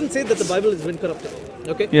it doesn't say that the Bible has been corrupted.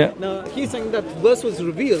 Okay. Yeah. Now he's saying that verse was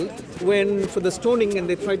revealed when for the stoning, and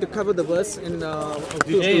they tried to cover the verse in.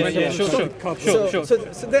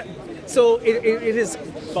 So it is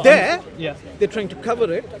but there. They're trying to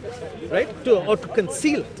cover it, right? Or to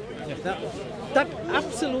conceal it. Yeah. Now, that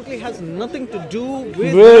absolutely has nothing to do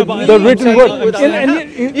with the written word.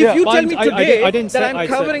 If you tell me today that I'm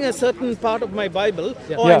covering a certain part of my Bible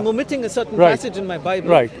or I'm omitting a certain passage in my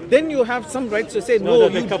Bible, then you have some rights to say, no,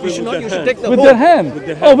 you should not, you should take the with whole. Their hand.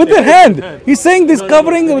 With their hand. He's saying this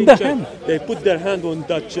covering with the hand. They put their hand on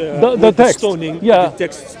that the text. Stoning. Yeah. The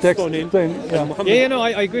text stoning.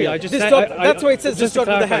 I agree. I just said, that's why it says just to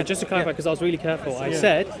clarify, clarify, because I was really careful. I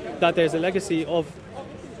said that there's a legacy of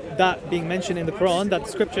that being mentioned in the Quran, that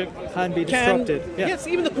scripture can be disrupted. Yes,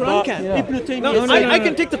 even the Quran can. Yeah. I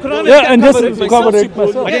can take the Quran and just cover it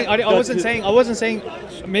myself. I wasn't saying.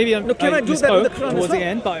 Maybe I misspoke towards the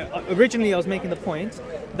end, but originally I was making the point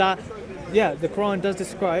that the Quran does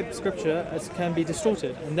describe scripture as can be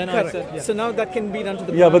distorted, and then I said, so now that can be done to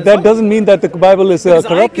the Quran. Yeah, but that doesn't mean that the Bible is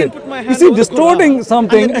corrupted. You see, distorting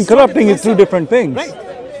something and corrupting is two different things. Right.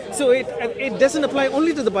 So it doesn't apply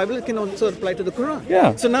only to the Bible, it can also apply to the Quran.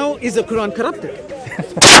 Yeah. So now is the Quran corrupted?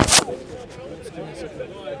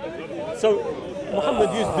 So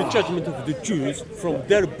Muhammad used the judgment of the Jews from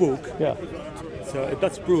their book. Yeah. So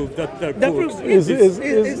that's proof that their book is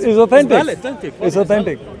authentic. It's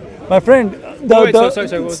authentic. My friend, sorry, what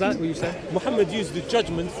was that? What you said? Muhammad used the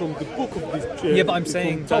judgment from the book of the but I'm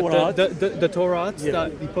saying that the Torah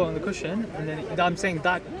that you put on the cushion, and then I'm saying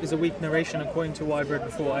that is a weak narration according to what I've read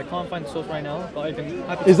before. I can't find the source right now, but I can.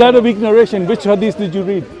 Is that a weak narration? Which hadith did you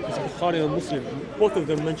read? It's Bukhari and Muslim. Both of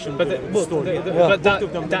them mentioned the story. But that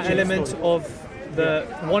element of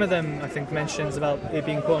one of them I think mentions about it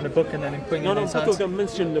being put on a book and then putting it in his hands. Both of them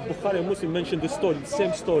mentioned Bukhari and Muslim mentioned the story, the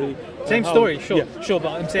same story. Same story, sure.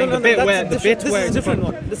 But I'm saying the bit where it's a different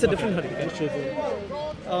one. This is a different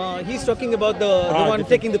hadith. He's talking about the one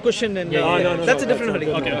taking the cushion and that's a different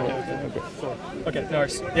hadith. Okay, no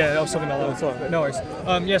worries. Yeah, I was talking about that. No worries.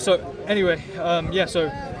 So anyway, so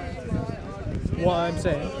what I'm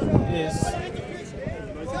saying is.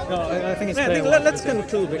 No, I think it's clear. Let's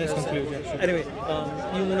conclude. Let's conclude. Sure. Anyway,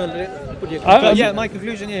 you want to put your my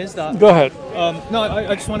conclusion is that. Go ahead.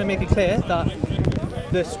 I just want to make it clear that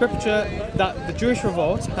the scripture, that the Jewish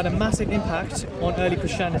revolt had a massive impact on early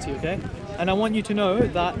Christianity. Okay, and I want you to know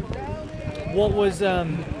that what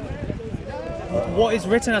is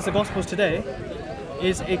written as the Gospels today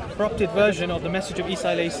is a corrupted version of the message of Isa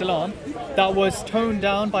alayhi salam that was toned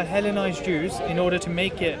down by Hellenized Jews in order to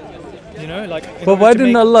make it. But why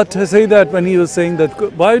didn't Allah say that when He was saying that?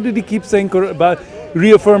 Why did He keep saying,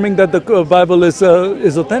 reaffirming that the Bible is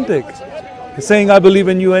authentic? He's saying, I believe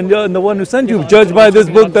in you and the one who sent you, judged by this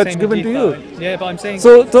book that's given to you. Yeah, but I'm saying...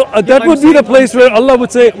 So that would be the place where Allah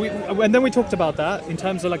would say... And then we talked about that in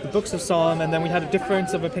terms of like the books of Psalm, and then we had a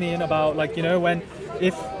difference of opinion about when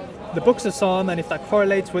if the books of Psalm, and if that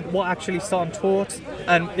correlates with what actually Psalm taught,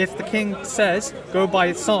 and if the king says go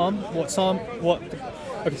by Psalm, what.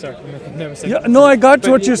 Okay, sorry. No mistake. Yeah, no, I got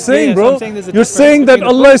what you're saying, so bro. I'm saying there's a You're difference saying that between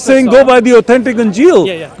the Allah is books of saying go Psalm- by the authentic Injil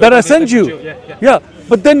Yeah, go that by I the sent authentic you. Injil, yeah.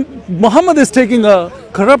 But then Muhammad is taking a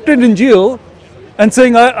corrupted Injil and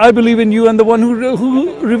saying, I believe in you and the one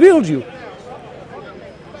who revealed you.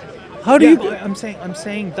 How do Yeah, you... but I'm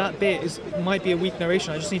saying that bit might be a weak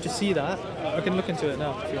narration. I just need to see that. I can look into it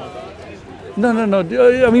now if you want. No.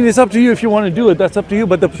 I mean, it's up to you if you want to do it. That's up to you.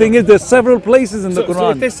 But the thing is, there's several places in the So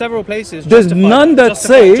Quran. if there's several places, There's justify none that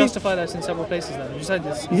justify, say- justify that's in several places. Then you said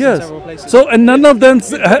this. Yes. In several places. So, and none of them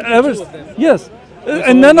ever... Yes.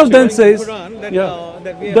 And none of them says... That, Yeah.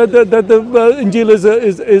 that we have That the Injil is a...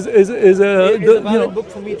 is a valid book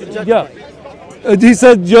for me to judge Yeah. by. He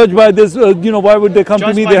said, judge by this, why would they come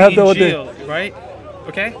Judged to me? by They the have the... Injil, right?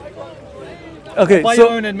 Okay. Okay, By so...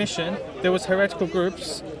 your own admission, there was heretical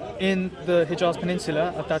groups in the Hijaz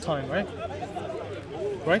Peninsula at that time, right?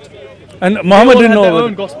 Right? And They Muhammad all didn't had know their about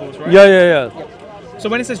own it. gospels, right? Yeah. So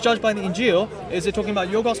when it says judged by the Injil, is it talking about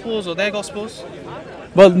your gospels or their gospels?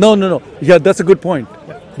 Well, no. Yeah, that's a good point.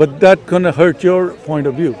 But that gonna hurt your point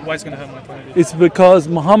of view. Why is it going to hurt my point of view? It's because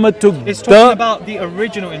Muhammad took It's talking about the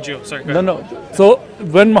original Injil. Sorry, go ahead. No. So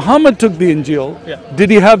when Muhammad took the Injil, Yeah. did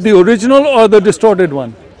he have the original or the distorted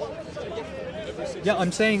one? Yeah,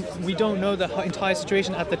 I'm saying we don't know the entire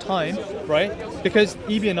situation at the time, right? Because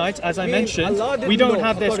Ebionites, as I mentioned, Allah didn't we don't know,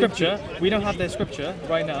 have their according to scripture. We don't have their scripture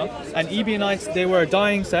right now. And Ebionites, they were a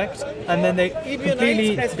dying sect, and then they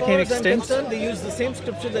completely Ebionites, as far became as I'm extinct. concerned, they use the same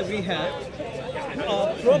scripture that we have.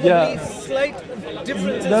 Probably Yeah. slight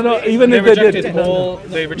differences. No. Even They if they rejected did, Paul.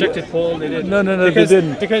 They rejected Paul. They did. No, they because,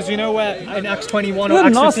 didn't. Because you know where in Acts 21 They or were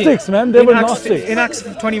Acts 15, Gnostics, man. They in were Acts, Gnostics. In Acts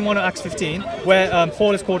 21 or Acts 15, where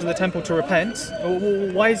Paul is called to the temple to repent.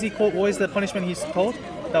 Why is he called? What is the punishment he's told?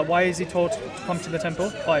 Why is he told to come to the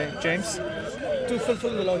temple by James? To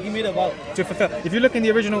fulfill the law, he made a vow. To fulfill. If you look in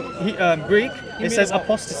the original Greek, He it made says a vow.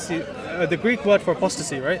 apostasy. The Greek word for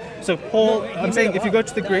apostasy, right? So Paul, He I'm made saying a if you vow. go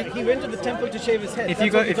to the Greek, He went to the temple to shave his head. If That's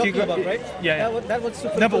you go- what we're if you talking go- about, right? yeah. That was to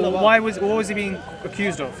fulfill no, the but vow. what was he being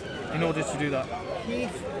accused of in order to do that?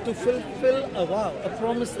 To fulfill a vow, a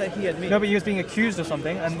promise that he had made. No, but he was being accused of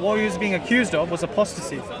something, and what he was being accused of was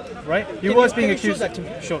apostasy, right? He Can was you- being can you show accused. that to me?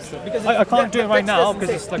 Sure. Because I can't do it right that now doesn't because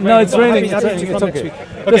say- it's like No, it's raining. Happy It's to come okay. next week.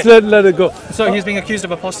 Just Okay. let it go. So he's being accused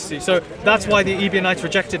of apostasy. So that's why the Ebionites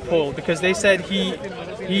rejected Paul, because they said he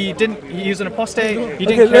was an apostate. He Okay,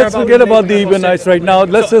 didn't care let's about forget about the apostate. Ebionites right now.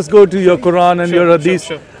 Let's just go to your Quran and Sure, your Hadith.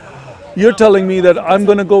 Sure. You're telling me that I'm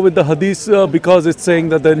going to go with the Hadith because it's saying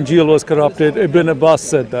that the Injil was corrupted. Ibn Abbas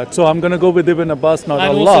said that. So I'm going to go with Ibn Abbas, not And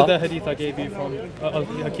Allah. also the hadith I gave you from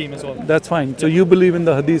Hakim as well. That's fine. So you believe in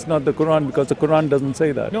the Hadith, not the Quran, because the Quran doesn't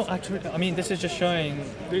say that. No, actually, I mean, this is just showing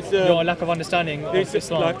There's your lack of understanding of There's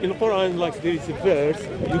Islam. like in the Quran, like there is a verse,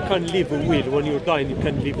 you can leave a will when you're dying. You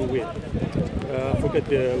can leave a will. Forget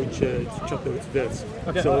which chapter, which verse.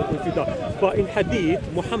 Okay. So if you die, but in Hadith,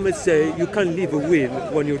 Muhammad say you can leave a will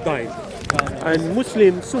when you're dying, and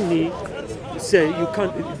Muslim Sunni say you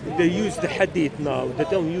can't. They use the Hadith now. They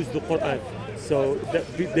don't use the Quran. So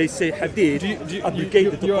they say Hadith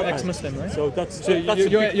abrogated the you're Quran. ex-Muslim, right? So that's So that's a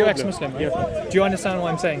big you're problem. ex-Muslim, right? Yeah. Do you understand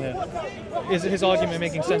what I'm saying here? Is his argument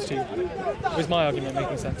making sense to you? Or is my argument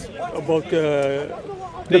making sense? About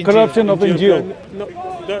The corruption of Injil. No,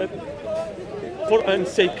 the Quran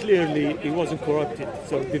say clearly it wasn't corrupted.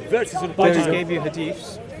 So the verses in I just Quran. gave you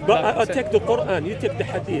hadiths. But I take the Quran. You take the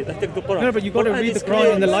Hadith. I take the Quran. No, but you got to read the is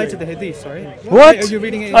Quran in the clearly light saying- of the hadith, sorry. What? Are you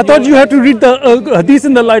reading it I thought you had to read the Hadith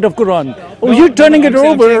in the light of Quran. Oh, No, you're no, turning I'm it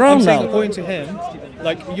saying- over I'm around saying now. according to him,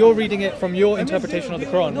 like you're reading it from your interpretation of the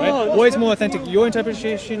Quran, right? What is more authentic, your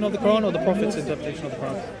interpretation of the Quran or the Prophet's interpretation of the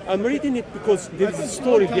Quran? I'm reading it because there is a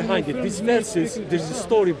story behind it. These verses, there's a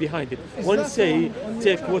story behind it. One say,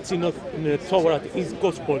 take what's in the Torah, in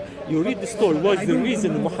Gospel. You read the story. What is the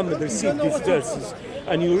reason Muhammad received these verses?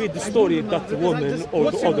 And you read the story of that woman or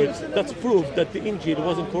the other. That's proof that the Injil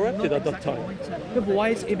wasn't corrupted at that time. No, but why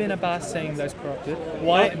is Ibn Abbas saying that's corrupted?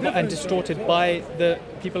 Why and distorted by the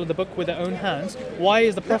people of the book with their own hands? Why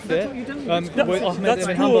is the Prophet, with Ahmed That's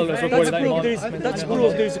ibn proof. Hanbal has reported that Imam That's Ahmed that's ibn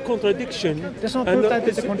proof Hanbal? there's a contradiction. That's not And, proof that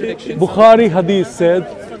there's a contradiction. Bukhari Hadith said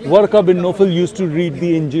Warqa bin Nawfal used to read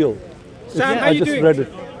the Injil. Sam, how I you just doing? read it.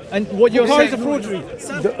 And what you're Bukhari is saying, a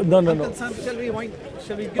forgery. No.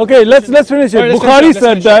 Shall we give Okay, let's finish it. Alright, let's Bukhari finish it,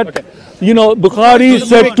 said let's that, finish it, you know, Bukhari So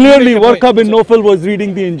said you clearly make your point. Warqa bin Nawfal was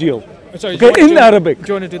reading the Injil. sorry, Okay, do you in want- Arabic. Do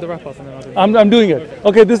you want to do the wrap up and then I'll do it? I'm doing it.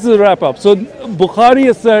 Okay, this is a wrap up. So Bukhari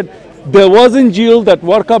has said there was Injil that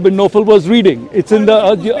Warqa bin Nawfal was reading. It's in the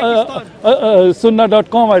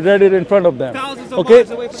Sunnah.com. I read it in front of them. Thousands Okay,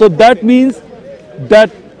 so that means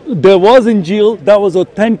that there was Injil that was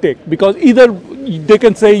authentic, because either they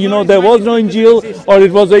can say, you know, there was no Injil, or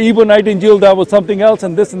it was a Ebonite Injil that was something else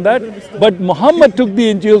and this and that. But Muhammad took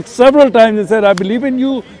the Injil several times and said, I believe in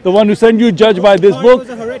you, the one who sent you, judge by this book.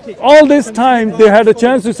 All this time they had a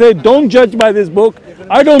chance to say, don't judge by this book,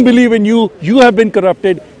 I don't believe in you, you have been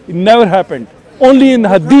corrupted. It never happened. Only in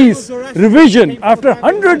Hadith revision, after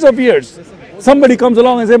hundreds of years, somebody comes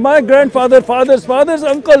along and says, my grandfather, father's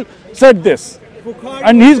uncle said this.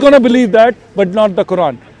 And he's going to believe that, but not the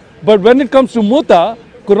Quran. But when it comes to Muta,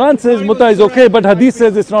 Quran says Muta is okay, but Hadith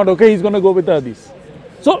says it's not okay, he's going to go with the Hadith.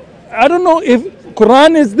 So, I don't know if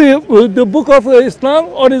Quran is the book of Islam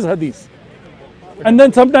or is Hadith. And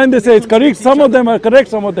then sometimes they say it's correct, some of them are correct,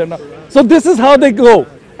 some of them not. So this is how they go.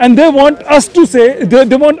 And they want us to say,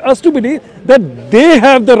 they want us to believe that they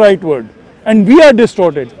have the right word and we are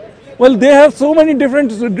distorted. Well, they have so many different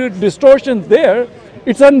distortions there.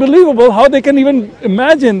 It's unbelievable how they can even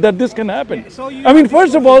imagine that this can happen. I mean,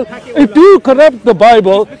 first of all, if you corrupt the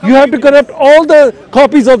Bible, you have to corrupt all the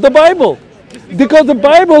copies of the Bible. Because the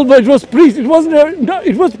Bible, which was preached, it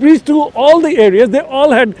was preached to all the areas. They all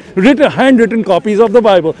had handwritten copies of the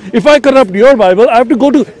Bible. If I corrupt your Bible, I have to go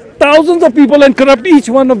to thousands of people and corrupt each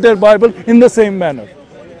one of their Bible in the same manner.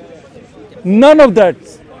 None of that.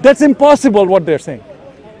 That's impossible what they're saying.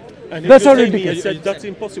 And that's how Ibn Taymiyyah ridiculous. said that's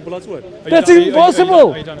impossible as well. That's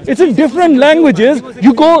impossible. It's in different languages.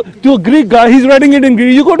 You go to a Greek guy, he's writing it in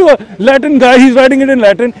Greek. You go to a Latin guy, he's writing it in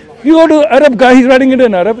Latin. You go to an Arab guy, he's writing it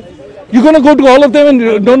in Arab. You're going to go to all of them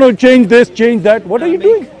and no, change this, change that. What are you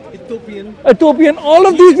doing? Ethiopian. All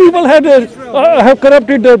of these people have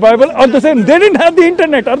corrupted their Bible. Are the same? They didn't have the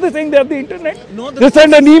internet. Are they saying they have the internet? They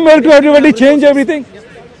send an email to everybody, change everything.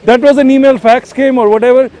 That was an email, fax came or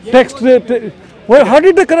whatever, text. Well, how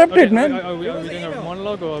did they corrupt it, man? Are we doing a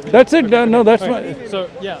monologue or? That's it. No, that's fine. So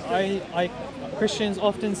yeah, Christians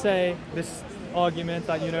often say this argument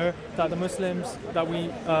that, you know, that the Muslims that we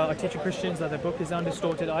are teaching Christians that their book is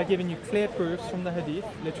undistorted. I've given you clear proofs from the Hadith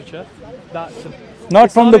literature that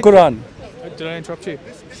not from the Quran. Did I interrupt you?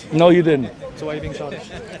 No, you didn't. So why are you being childish?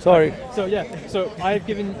 Sorry. So yeah, so I've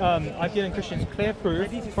given Christians clear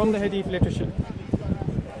proof from the Hadith literature.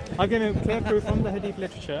 I've given clear proof from the Hadith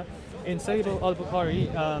literature in Sahih al-Bukhari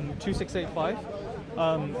 2685.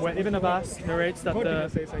 Where Ibn Abbas narrates that the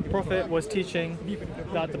Prophet was teaching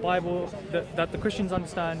that the Bible, that the Christians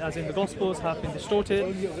understand as in the Gospels, have been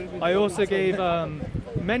distorted. I also gave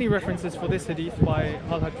many references for this hadith by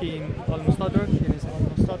Al-Hakim al-Mustadrak in his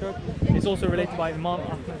Al-Mustadrak. It's also related by Imam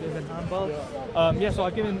Ahmad ibn Hanbal. So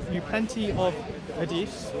I've given you plenty of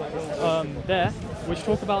hadiths there, which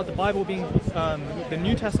talk about the Bible being, the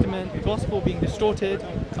New Testament, the Gospel being distorted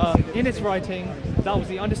in its writing. That was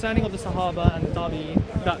the understanding of the Sahaba and the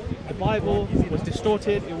Tabi'in, that the Bible was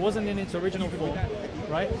distorted, it wasn't in its original form,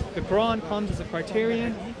 right? The Quran comes as a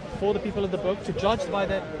criterion for the people of the book to judge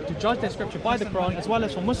their scripture by the Quran, as well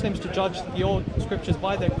as for Muslims to judge the old scriptures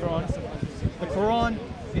by their Quran. The Quran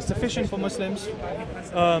is sufficient for Muslims.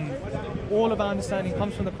 All of our understanding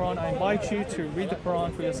comes from the Quran. I invite you to read the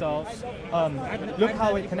Quran for yourselves. Look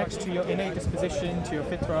how it connects to your innate disposition, to your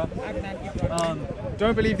fitrah.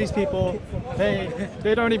 Don't believe these people.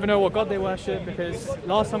 They don't even know what God they worship, because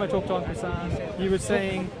last time I talked to Uncle Sam, he was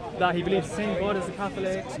saying that he believes the same God as the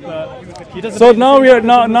Catholics, but he doesn't. So now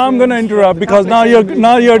I'm going to interrupt, because you're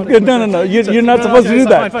not supposed to do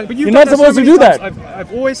that. You're not supposed to do that.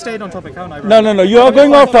 I've always stayed on topic, haven't I? No. You are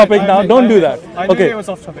going off topic now. Don't do that. I knew it was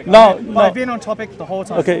off topic. I've been on topic the whole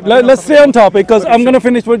time. Okay, let's stay on topic, because I'm going to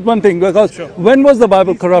finish with one thing. Because when was the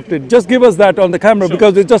Bible corrupted? Just give us that on the camera,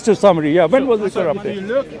 because it's just a summary. Yeah, when was it corrupted? If you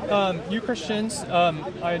look, you Christians,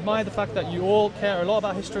 I admire the fact that you all care a lot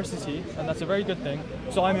about historicity, and that's a very good thing.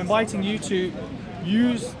 So I'm inviting you to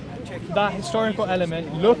use that historical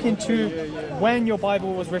element, look into when your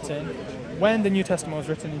Bible was written, when the New Testament was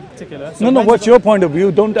written in particular. So what's your point of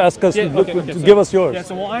view? Don't ask us to give us yours. Yeah,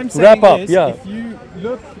 so what I'm saying if you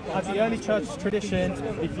look at the early church tradition,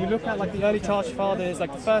 if you look at like the early church fathers,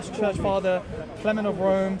 like the first church father, Clement of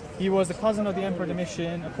Rome, he was the cousin of the Emperor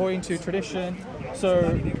Domitian, according to tradition.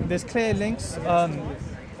 So there's clear links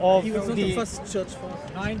He was the first church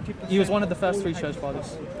father. He was one of the first 3 church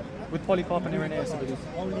fathers, with Polycarp and Irenaeus, I believe.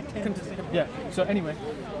 Only 10. Yeah. So anyway,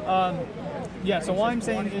 so what I'm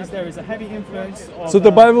saying is there is a heavy influence of... So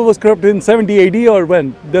the Bible was corrupted in 70 AD or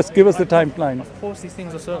when? Just give us the timeline. Of course, these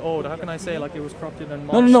things are so old. How can I say like it was corrupted in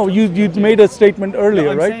March? No. You made a statement earlier,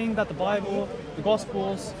 I'm right? saying that the Bible the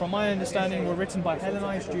Gospels, from my understanding, were written by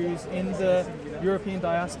Hellenized Jews in the European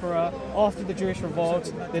diaspora after the Jewish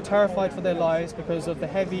revolt. They're terrified for their lives because of the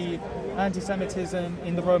heavy anti-Semitism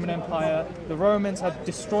in the Roman Empire. The Romans had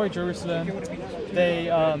destroyed Jerusalem.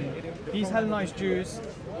 These Hellenized Jews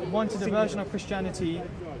wanted a version of Christianity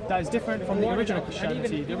that is different from the original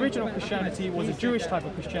Christianity. The original Christianity was a Jewish type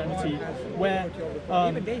of Christianity where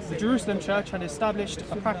the Jerusalem church had established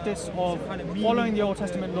a practice of following the Old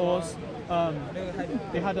Testament laws.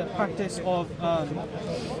 They had a practice of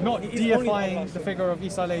not deifying the figure of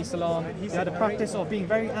Isa alayhi salam. They had a practice of being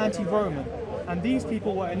very anti-Roman. And these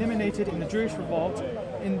people were eliminated in the Jewish revolt.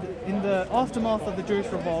 In the aftermath of the Jewish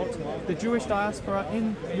revolt, the Jewish diaspora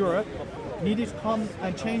in Europe needed to come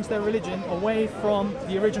and change their religion away from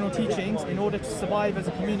the original teachings in order to survive as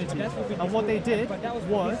a community. And what they did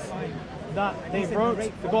was that they wrote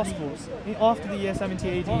the Gospels after the year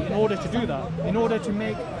 70 AD in order to do that, in order to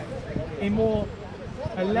make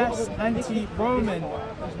a less anti-Roman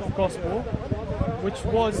gospel, which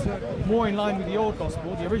was more in line with the old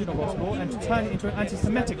gospel, the original gospel, and to turn it into an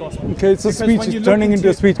anti-Semitic gospel. Okay, so speech is turning into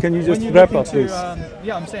a speech. Can you just wrap up, please?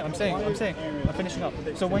 Yeah, I'm finishing up.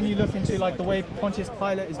 So when you look into like the way Pontius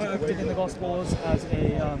Pilate is depicted in the Gospels as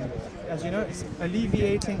as you know, it's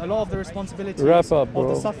alleviating a lot of the responsibilities of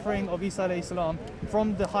the suffering of Isa alayhi salam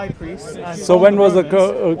from the high priests. And so when was the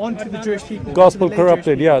onto the Jewish people, gospel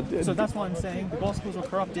corrupted? Yeah. So that's what I'm saying. The Gospels were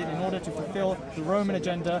corrupted in order to fulfill the Roman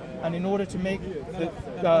agenda and in order to make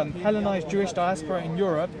the Hellenized Jewish diaspora in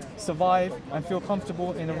Europe survive and feel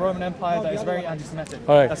comfortable in a Roman Empire that is very anti-Semitic.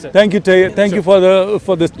 All right. That's it. Thank you, Tay. Thank you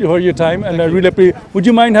for your time, and I really appreciate. Would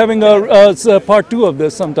you mind having a part 2 of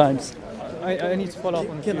this sometimes? I need to follow up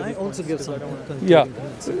on. Can I also give some? Yeah.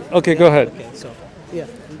 Okay, go ahead. Okay, so yeah,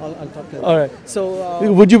 I'll talk to you. All right.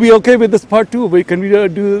 So would you be okay with this part 2? Can we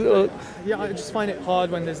do? Yeah, I just find it hard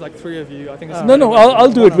when there's like 3 of you. I think it's no,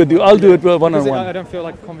 I'll do it with you. I'll do it one-on-one. I don't feel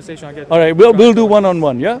like a conversation I get. All right, we'll do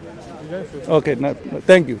one-on-one. Yeah. Okay. No,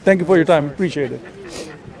 thank you. Thank you for your time. Appreciate it.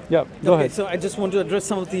 Yeah. Go ahead. So I just want to address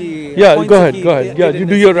some of the. Yeah. Go ahead. Yeah. You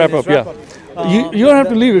do your wrap up. Yeah. You don't have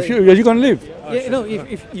to leave. Are you going to leave? Yeah, no,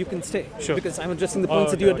 if you can stay, because I'm addressing the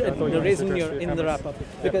points that you're raising in the wrap-up.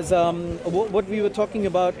 Because what we were talking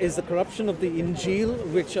about is the corruption of the Injil,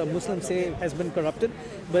 which Muslims say has been corrupted,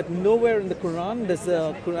 but nowhere in the Quran does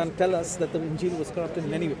the Quran tell us that the Injil was corrupted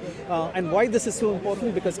in any way. And why this is so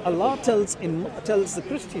important? Because Allah tells the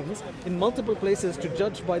Christians in multiple places to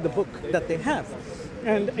judge by the book that they have.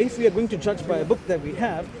 And if we are going to judge by a book that we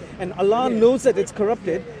have, and Allah knows that it's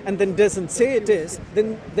corrupted, and then doesn't say it is,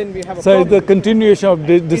 then we have a problem. So the continuation of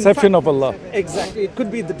the deception of Allah. Exactly. It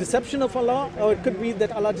could be the deception of Allah, or it could be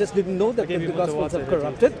that Allah just didn't know that the Gospels are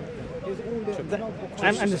corrupted.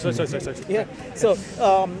 Sorry. Yeah. So,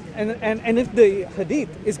 and if the Hadith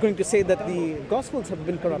is going to say that the Gospels have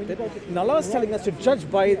been corrupted, and Allah is telling us to judge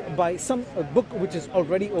by some book which is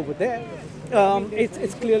already over there,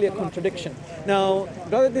 it's clearly a contradiction. Now,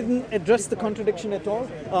 brother didn't address the contradiction at all.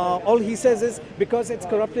 All he says is because it's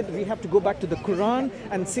corrupted, we have to go back to the Quran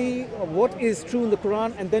and see what is true in the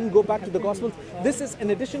Quran, and then go back to the Gospels. This is in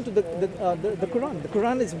addition to the Quran. The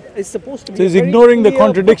Quran is supposed to be. So he's ignoring the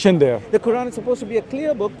contradiction there. The Quran is supposed to be a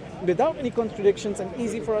clear book without any contradictions and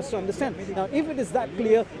easy for us to understand. Now, if it is that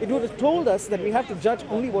clear, it would have told us that we have to judge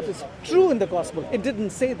only what is true in the Gospel. It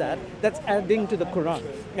didn't say that. That's adding to the Quran,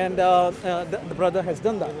 and the brother has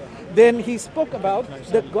done that. Then he spoke about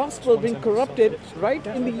the Gospel being corrupted right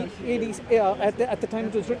in the 80s, at the time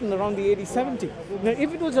it was written around the 80-70. Now,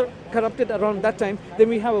 if it was corrupted around that time, then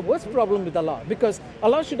we have a worse problem with Allah, because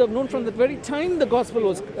Allah should have known from the very time the Gospel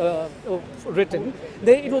was written,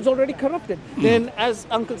 it was already corrupted. Then, as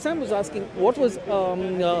Uncle Sam was asking, what was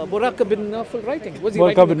Waraka bin Nawfal writing? Was he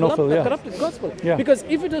writing a corrupted Gospel? Yeah. Because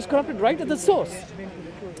if it was corrupted right at the source,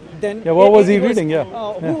 then what was he reading?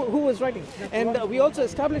 Who was writing? And we also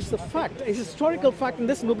established the fact, a historical fact, and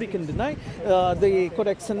this nobody can deny. The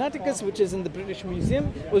Codex Sinaiticus, which is in the British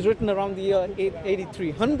Museum, was written around the year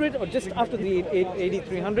 8300, or just after the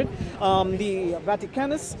 8300. The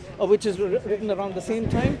Vaticanus, which is written around the same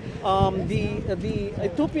time. The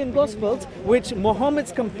Ethiopian Gospels, which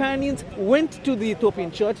Muhammad's companions went to the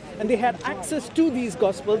Ethiopian church, and they had access to these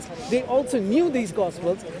Gospels. They also knew these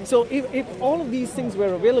Gospels. So if all of these things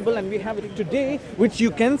were available, and we have it today, which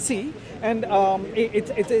you can see, and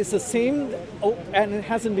it's the same, and it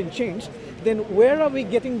hasn't been changed, then where are we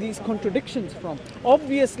getting these contradictions from?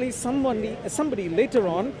 Obviously, somebody later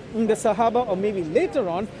on, in the Sahaba, or maybe later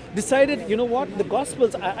on, decided, you know what, the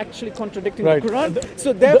Gospels are actually contradicting the Quran.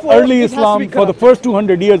 So therefore, the early Islam, for the first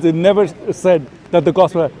 200 years, it never said that the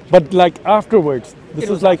gospel, but like afterwards. This It is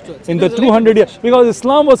was like afterwards. in It the was a 200 years, because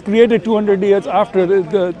Islam was created 200 years after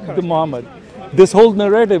the Muhammad. This whole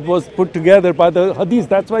narrative was put together by the hadith.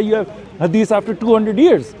 That's why you have hadith after 200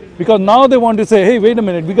 years. Because now they want to say, hey, wait a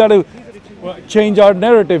minute, we got to change our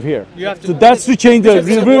narrative here. You have to- So that's to change the So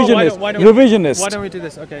revisionist. why revisionist. don't we do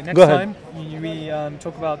this? Okay, next Go ahead. time we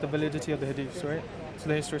talk about the validity of the hadiths, right? So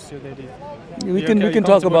the historicity of the hadith. We can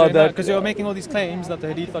talk about that. Because you're making all these claims that the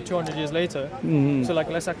hadith are 200 years later. So like,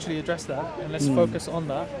 let's actually address that and let's focus on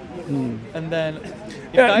that. And then, if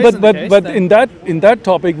Yeah, that but isn't the case, but then in that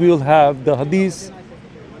topic we will have the hadith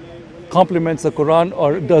complements the Quran,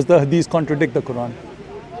 or does the hadith contradict the Quran?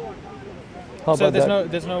 How so about there's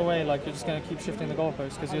that? there's no way like you're just going to keep shifting the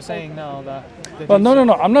goalposts because you're saying now that. The Well, hadiths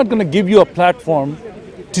no. I'm not going to give you a platform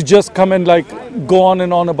to just come and like go on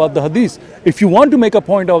and on about the hadith. If you want to make a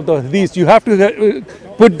point of the hadith, you have to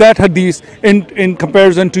put that hadith in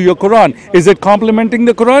comparison to your Quran. Is it complementing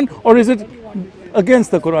the Quran or is it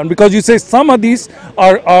against the Quran? Because you say some hadiths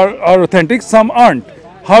are authentic, some aren't.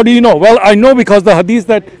 How do you know? Well, I know because the hadith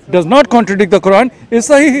that does not contradict the Quran is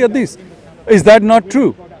Sahih hadith. Is that not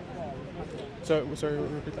true? So, sorry,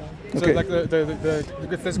 repeat that. Okay. So,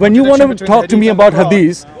 like if there's When you want contradiction to between talk to the me hadith and about the Quran,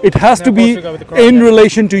 hadith, it has then to of be course we go with the Quran, in yeah.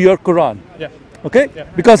 relation to your Quran. Yeah. Okay? Yeah.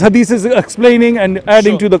 Because hadith is explaining and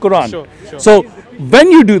adding Sure, to the Quran. sure. So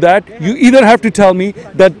when you do that, you either have to tell me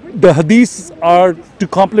that the hadiths are to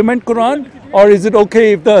complement Quran, or is it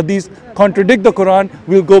okay if the hadiths contradict the Quran,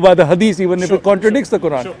 we'll go by the hadith even if it contradicts the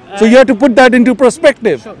Quran. Sure. So you have to put that into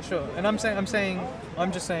perspective. Sure. And I'm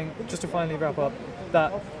just saying, just to finally wrap up,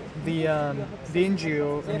 that the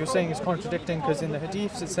Injil, and you're saying is contradicting because in the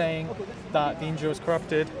hadiths it's saying that the Injil is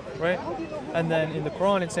corrupted, right? And then in the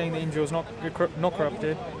Quran it's saying the Injil is not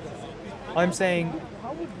corrupted. I'm saying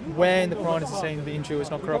where in the Quran is it saying the Injil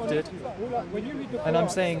is not corrupted? And I'm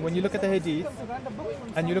saying when you look at the hadith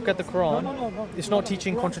and you look at the Quran, it's not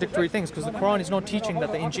teaching contradictory things because the Quran is not teaching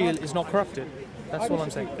that the Injil is not corrupted. That's all I'm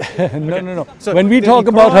saying. No. So When we the talk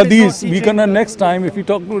about Quran is not hadith, we're teaching- gonna next time if we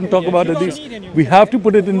talk about hadith, we have to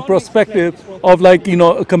put it in perspective of like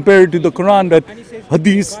compare it to the Quran, that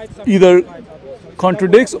hadith either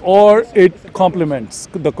contradicts or it complements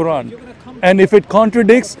the Quran. And if it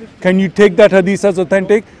contradicts, can you take that hadith as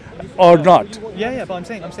authentic or not? Yeah, but I'm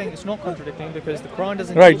saying it's not contradicting because the Quran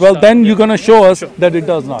doesn't. Right. teach Well, that. then you're gonna show us that it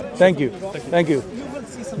does not. Thank you.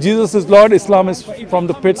 Jesus is Lord. Islam is from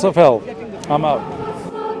the pits of hell. I'm out.